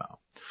talking about.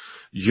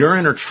 Your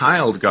inner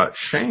child got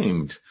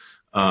shamed,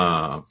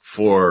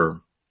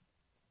 for,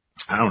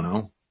 I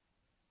don't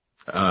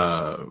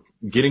know,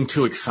 getting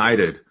too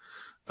excited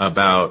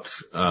about,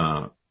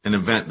 an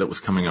event that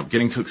was coming up,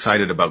 getting too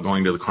excited about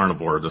going to the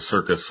carnival or the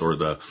circus or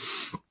the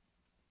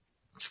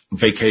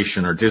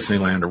vacation or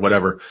Disneyland or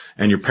whatever,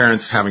 and your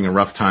parents having a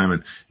rough time,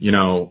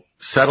 and,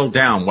 settle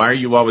down. Why are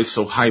you always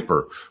so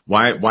hyper?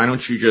 Why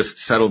don't you just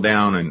settle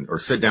down or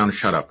sit down and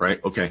shut up, right?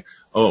 Okay.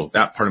 Oh,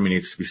 that part of me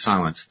needs to be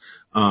silenced.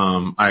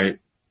 I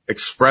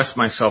expressed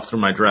myself through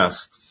my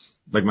dress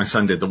like my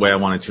son did, the way I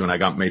wanted to, and I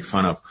got made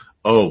fun of.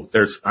 Oh,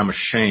 I'm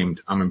ashamed.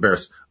 I'm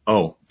embarrassed.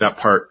 Oh, that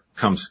part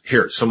comes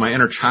here. So my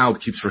inner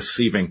child keeps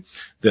receiving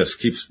this,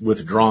 keeps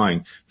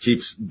withdrawing,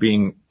 keeps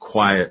being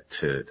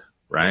quieted,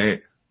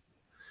 right?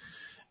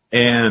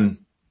 And,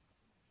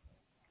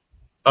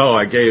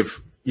 I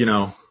gave,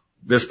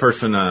 this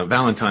person a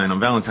Valentine on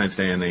Valentine's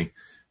Day, and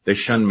they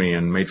shunned me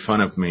and made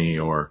fun of me,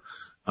 or,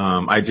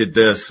 I did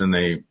this and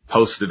they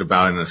posted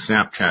about it in a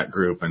Snapchat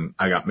group and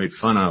I got made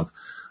fun of.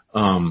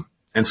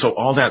 And so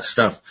all that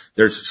stuff,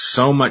 there's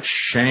so much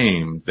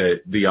shame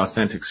that the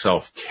authentic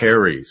self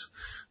carries.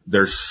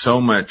 There's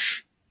so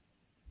much,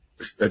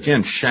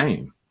 again,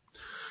 shame.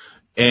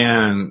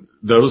 And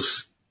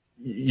those,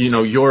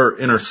 your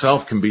inner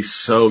self can be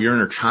your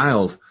inner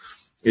child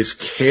is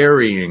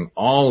carrying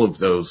all of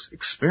those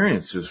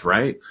experiences,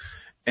 right?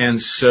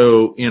 And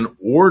so in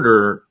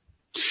order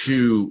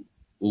to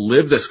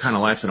live this kind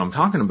of life that I'm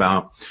talking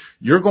about,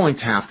 you're going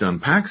to have to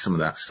unpack some of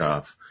that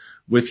stuff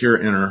with your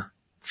inner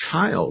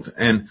child.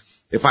 And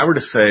if I were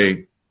to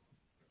say,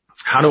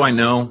 how do I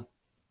know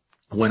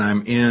when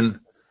I'm in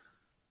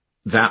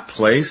that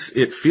place?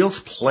 It feels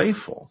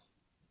playful.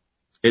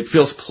 It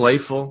feels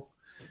playful.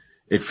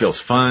 It feels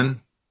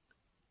fun.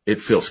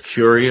 It feels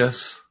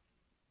curious.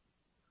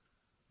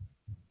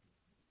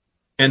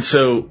 And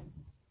so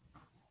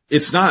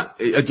it's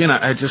not, again,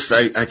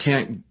 I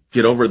can't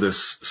get over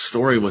this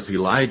story with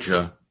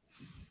Elijah.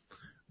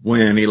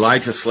 When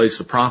Elijah slays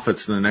the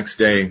prophets, and the next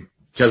day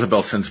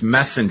Jezebel sends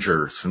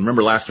messengers. And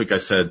remember last week I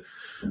said,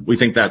 we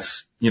think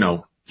that's,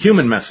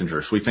 human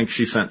messengers. We think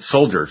she sent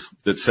soldiers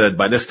that said,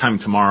 by this time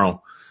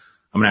tomorrow,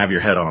 I'm going to have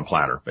your head on a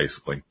platter,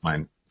 basically,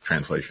 my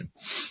translation.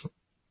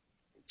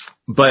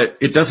 But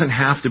it doesn't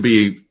have to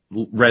be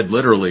read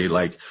literally.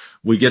 Like,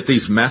 we get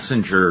these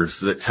messengers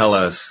that tell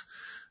us,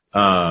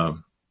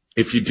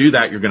 if you do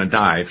that, you're going to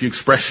die. If you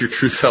express your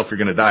true self, you're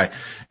going to die.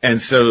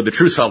 And so the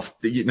true self,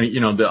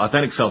 the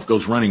authentic self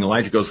goes running.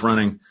 Elijah goes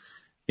running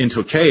into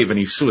a cave, and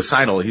he's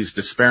suicidal. He's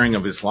despairing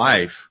of his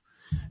life.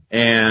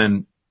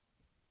 And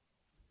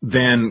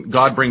then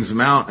God brings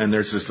him out, and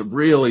there's this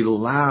really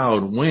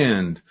loud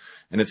wind.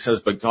 And it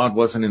says, but God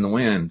wasn't in the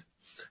wind.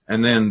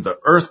 And then the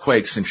earth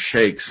quakes and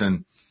shakes,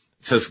 and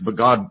it says, but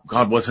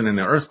God wasn't in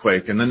the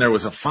earthquake. And then there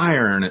was a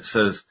fire, and it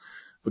says,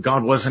 but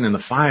God wasn't in the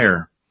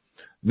fire.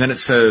 And then it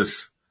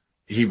says,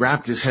 he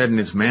wrapped his head in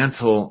his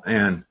mantle,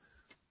 and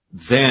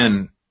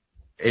then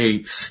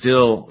a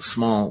still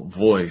small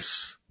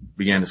voice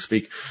began to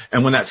speak.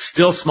 And when that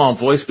still small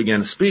voice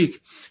began to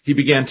speak, he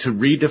began to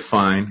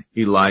redefine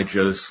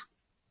Elijah's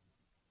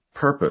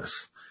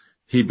purpose.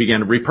 He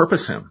began to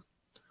repurpose him.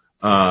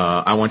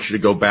 I want you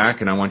to go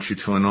back, and I want you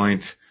to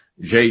anoint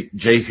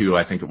Jehu,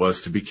 I think it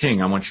was, to be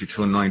king. I want you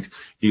to anoint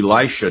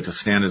Elisha to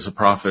stand as a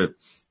prophet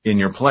in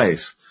your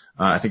place.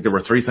 I think there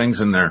were 3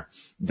 things in there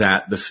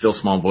that the still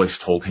small voice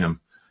told him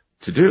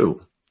to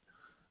do.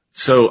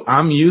 So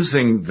I'm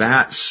using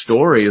that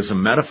story as a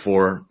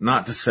metaphor,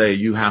 not to say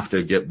you have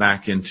to get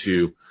back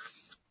into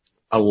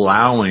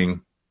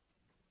allowing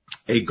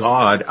a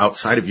God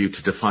outside of you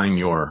to define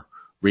your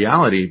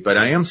reality, but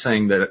I am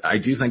saying that I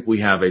do think we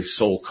have a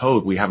soul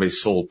code. We have a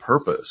soul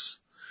purpose.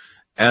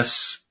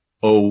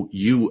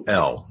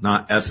 S-O-U-L,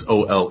 not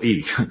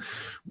S-O-L-E.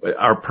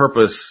 Our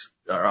purpose,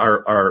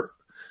 our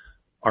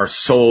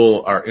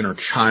soul, our inner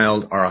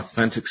child, our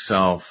authentic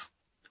self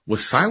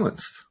was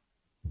silenced.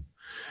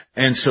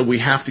 And so we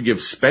have to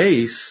give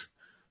space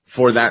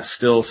for that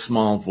still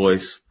small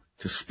voice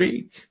to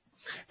speak.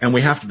 And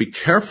we have to be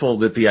careful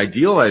that the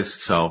idealized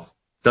self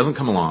doesn't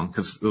come along,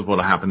 because what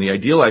will happen. The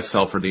idealized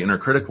self or the inner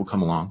critic will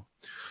come along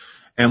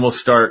and will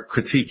start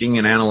critiquing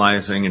and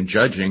analyzing and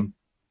judging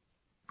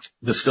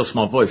the still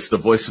small voice, the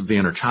voice of the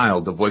inner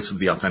child, the voice of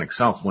the authentic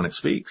self when it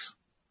speaks.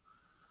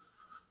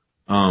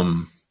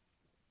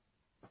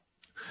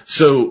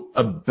 So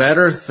a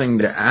better thing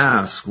to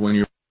ask when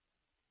you're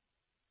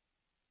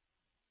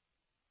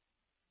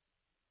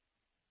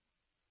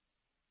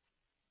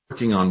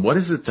working on what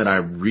is it that I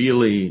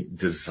really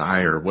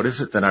desire? What is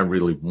it that I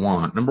really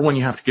want? Number one,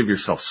 you have to give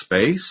yourself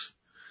space.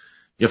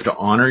 You have to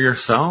honor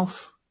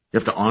yourself. You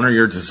have to honor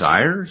your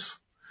desires.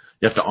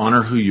 You have to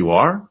honor who you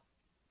are.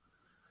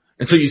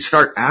 And so you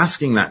start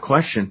asking that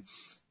question.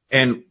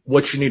 And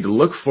what you need to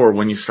look for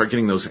when you start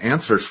getting those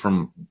answers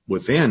from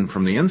within,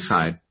 from the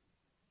inside,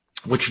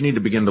 what you need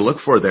to begin to look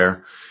for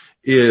there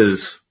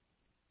is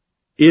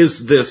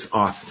this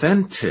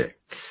authentic?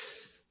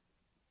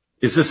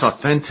 Is this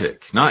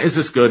authentic? Not is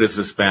this good, is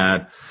this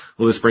bad?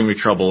 Will this bring me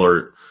trouble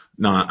or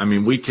not? I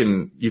mean,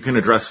 you can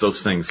address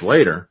those things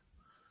later,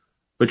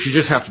 but you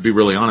just have to be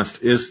really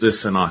honest. Is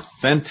this an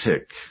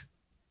authentic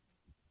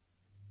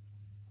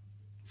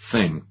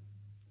thing?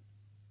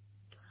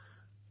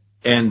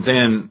 And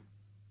then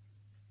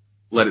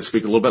let it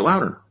speak a little bit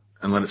louder,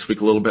 and let it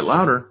speak a little bit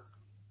louder.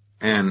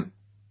 And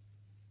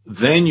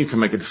then you can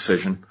make a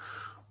decision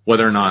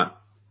whether or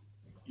not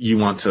you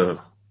want to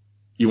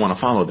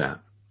follow that.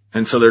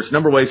 And so there's a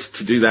number of ways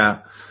to do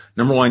that.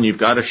 Number one, you've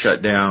got to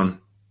shut down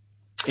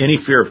any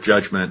fear of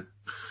judgment.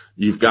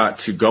 You've got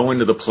to go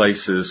into the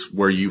places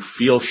where you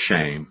feel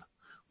shame,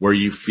 where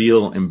you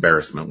feel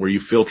embarrassment, where you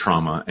feel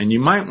trauma. And you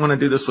might want to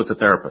do this with a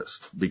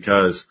therapist,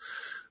 because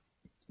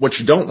what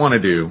you don't want to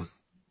do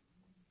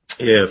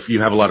if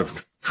you have a lot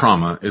of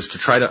trauma is to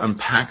try to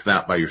unpack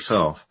that by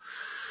yourself,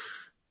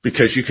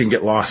 because you can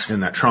get lost in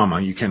that trauma.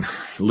 You can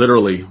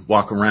literally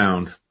walk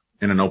around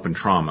in an open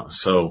trauma.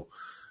 So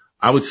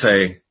I would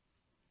say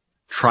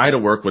try to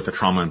work with a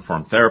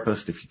trauma-informed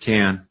therapist if you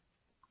can.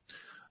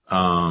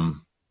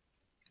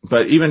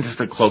 But even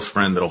just a close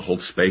friend that'll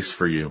hold space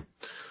for you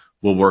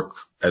will work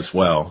as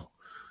well.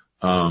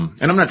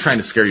 And I'm not trying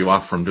to scare you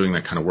off from doing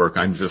that kind of work.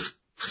 I'm just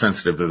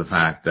sensitive to the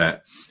fact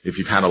that if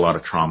you've had a lot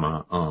of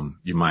trauma,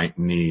 you might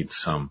need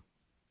some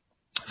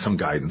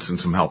guidance and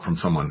some help from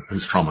someone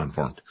who's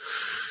trauma-informed.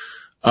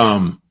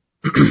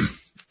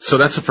 So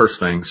that's the first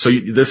thing. So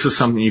this is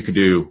something you could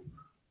do.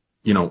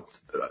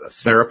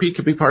 Therapy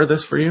could be part of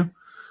this for you.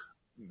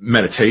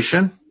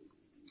 Meditation,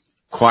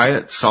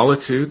 quiet,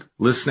 solitude,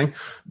 listening.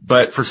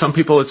 But for some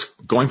people, it's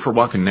going for a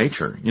walk in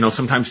nature.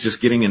 Sometimes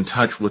just getting in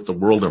touch with the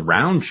world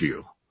around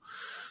you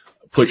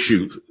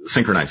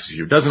synchronizes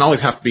you. It doesn't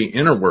always have to be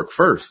inner work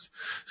first.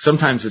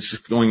 Sometimes it's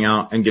just going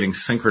out and getting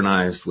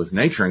synchronized with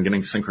nature and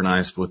getting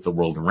synchronized with the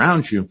world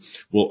around you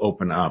will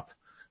open up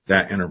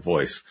that inner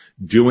voice.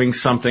 Doing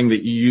something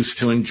that you used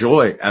to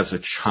enjoy as a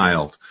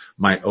child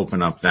might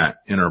open up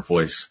that inner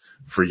voice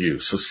for you.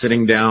 So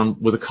sitting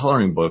down with a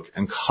coloring book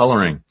and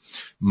coloring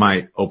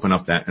might open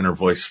up that inner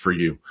voice for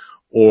you.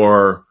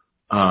 Or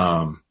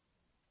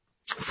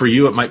for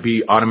you, it might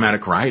be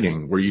automatic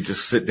writing, where you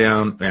just sit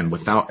down and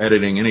without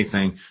editing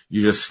anything,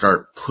 you just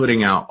start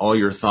putting out all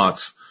your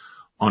thoughts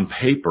on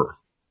paper.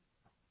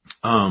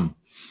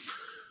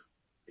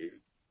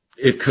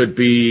 It could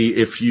be,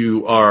 if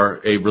you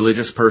are a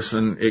religious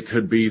person, it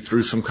could be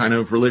through some kind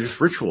of religious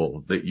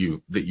ritual that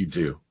you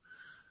do.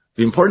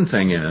 The important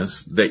thing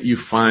is that you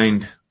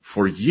find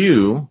for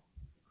you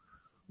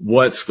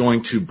what's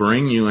going to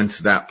bring you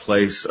into that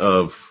place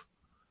of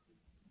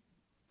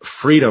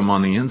freedom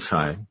on the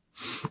inside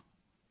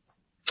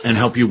and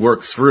help you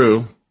work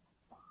through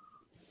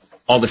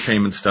all the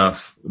shame and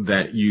stuff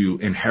that you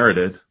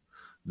inherited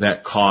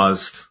that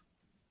caused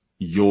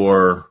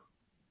your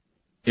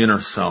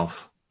inner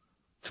self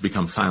to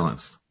become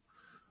silenced.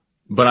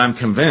 But I'm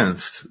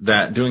convinced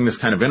that doing this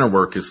kind of inner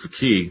work is the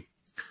key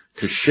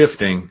to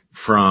shifting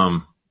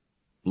from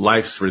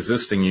life's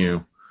resisting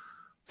you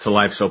to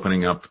life's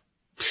opening up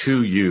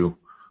to you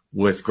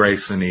with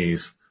grace and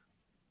ease,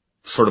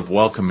 sort of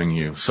welcoming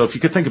you. So if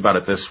you could think about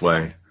it this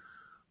way,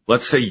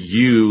 let's say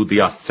you,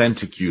 the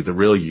authentic you, the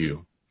real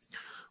you,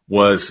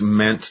 was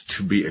meant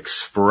to be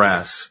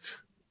expressed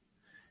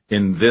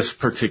in this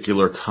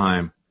particular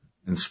time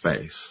and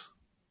space.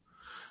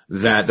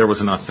 That there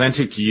was an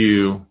authentic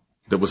you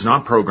that was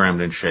not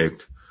programmed and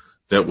shaped,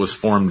 that was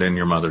formed in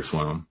your mother's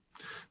womb,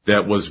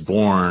 that was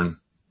born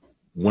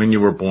when you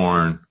were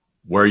born,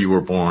 where you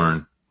were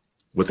born,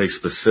 with a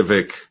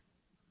specific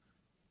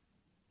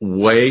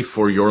way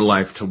for your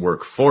life to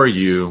work for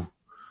you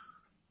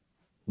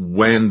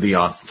when the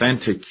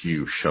authentic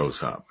you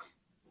shows up.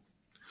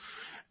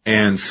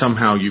 And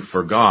somehow you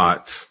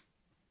forgot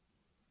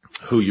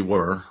who you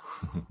were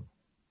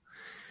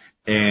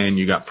and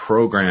you got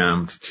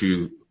programmed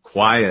to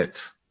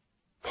quiet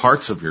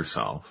parts of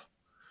yourself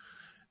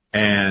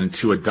and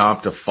to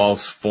adopt a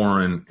false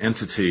foreign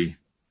entity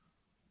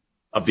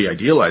of the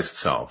idealized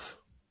self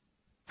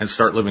and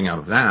start living out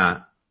of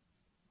that.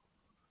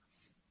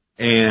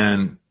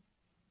 And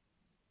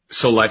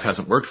so life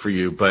hasn't worked for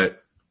you,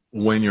 but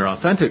when your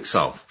authentic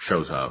self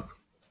shows up,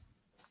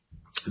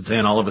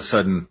 then all of a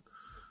sudden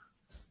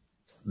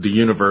the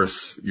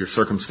universe, your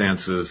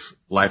circumstances,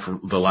 life,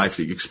 the life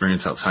that you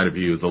experience outside of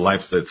you, the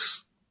life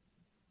that's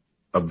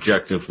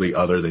objectively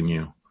other than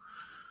you,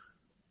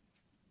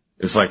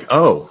 is like,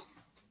 oh,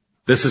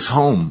 this is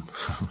home.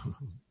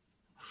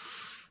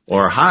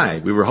 Or, hi,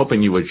 we were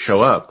hoping you would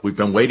show up. We've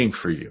been waiting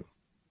for you.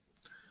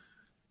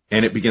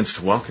 And it begins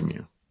to welcome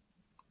you.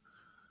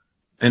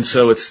 And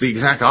so it's the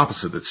exact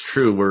opposite that's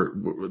true, where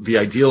the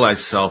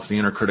idealized self, the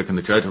inner critic and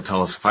the judge will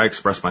tell us, if I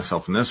express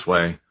myself in this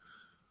way,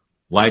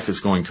 life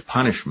is going to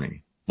punish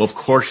me. Well, of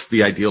course,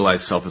 the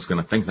idealized self is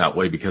going to think that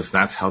way, because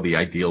that's how the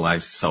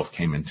idealized self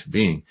came into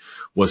being,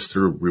 was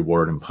through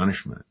reward and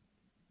punishment.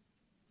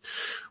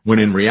 When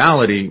in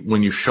reality,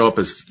 when you show up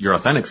as your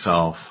authentic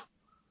self,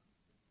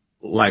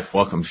 life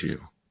welcomes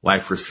you.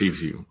 Life receives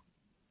you.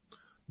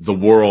 The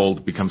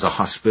world becomes a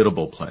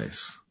hospitable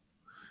place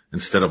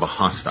instead of a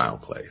hostile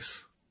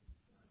place.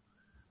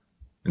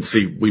 And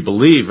see, we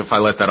believe if I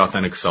let that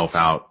authentic self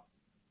out,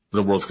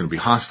 the world's going to be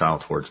hostile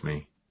towards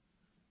me.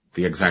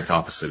 The exact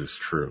opposite is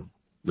true,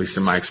 at least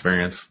in my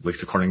experience, at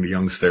least according to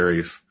Jung's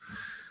theories,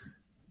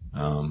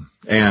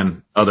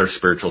 and other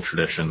spiritual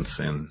traditions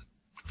and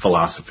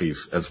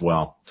philosophies as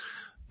well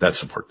that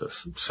support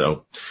this.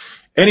 So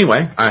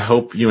anyway, I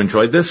hope you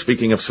enjoyed this.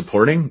 Speaking of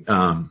supporting,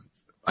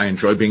 I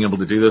enjoy being able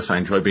to do this. I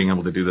enjoy being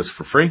able to do this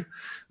for free.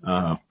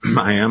 I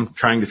am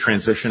trying to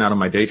transition out of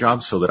my day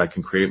job so that I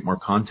can create more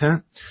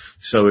content.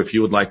 So if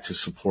you would like to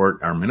support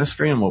our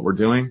ministry and what we're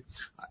doing,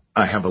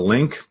 I have a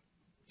link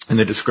in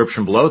the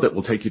description below that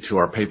will take you to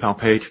our PayPal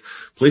page.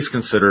 Please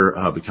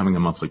consider becoming a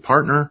monthly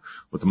partner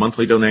with a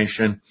monthly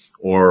donation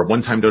or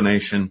one-time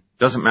donation.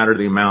 Doesn't matter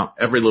the amount.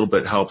 Every little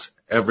bit helps.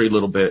 Every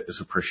little bit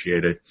is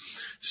appreciated.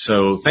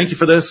 So thank you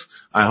for this.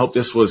 I hope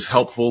this was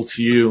helpful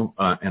to you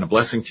and a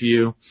blessing to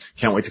you.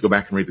 Can't wait to go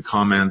back and read the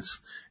comments.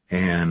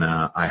 And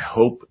I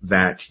hope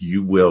that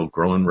you will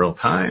grow in real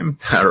time.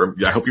 Or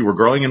I hope you were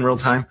growing in real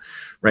time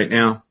right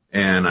now.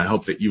 And I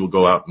hope that you will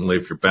go out and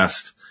live your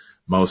best,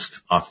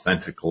 most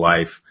authentic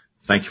life.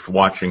 Thank you for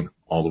watching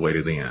all the way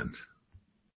to the end.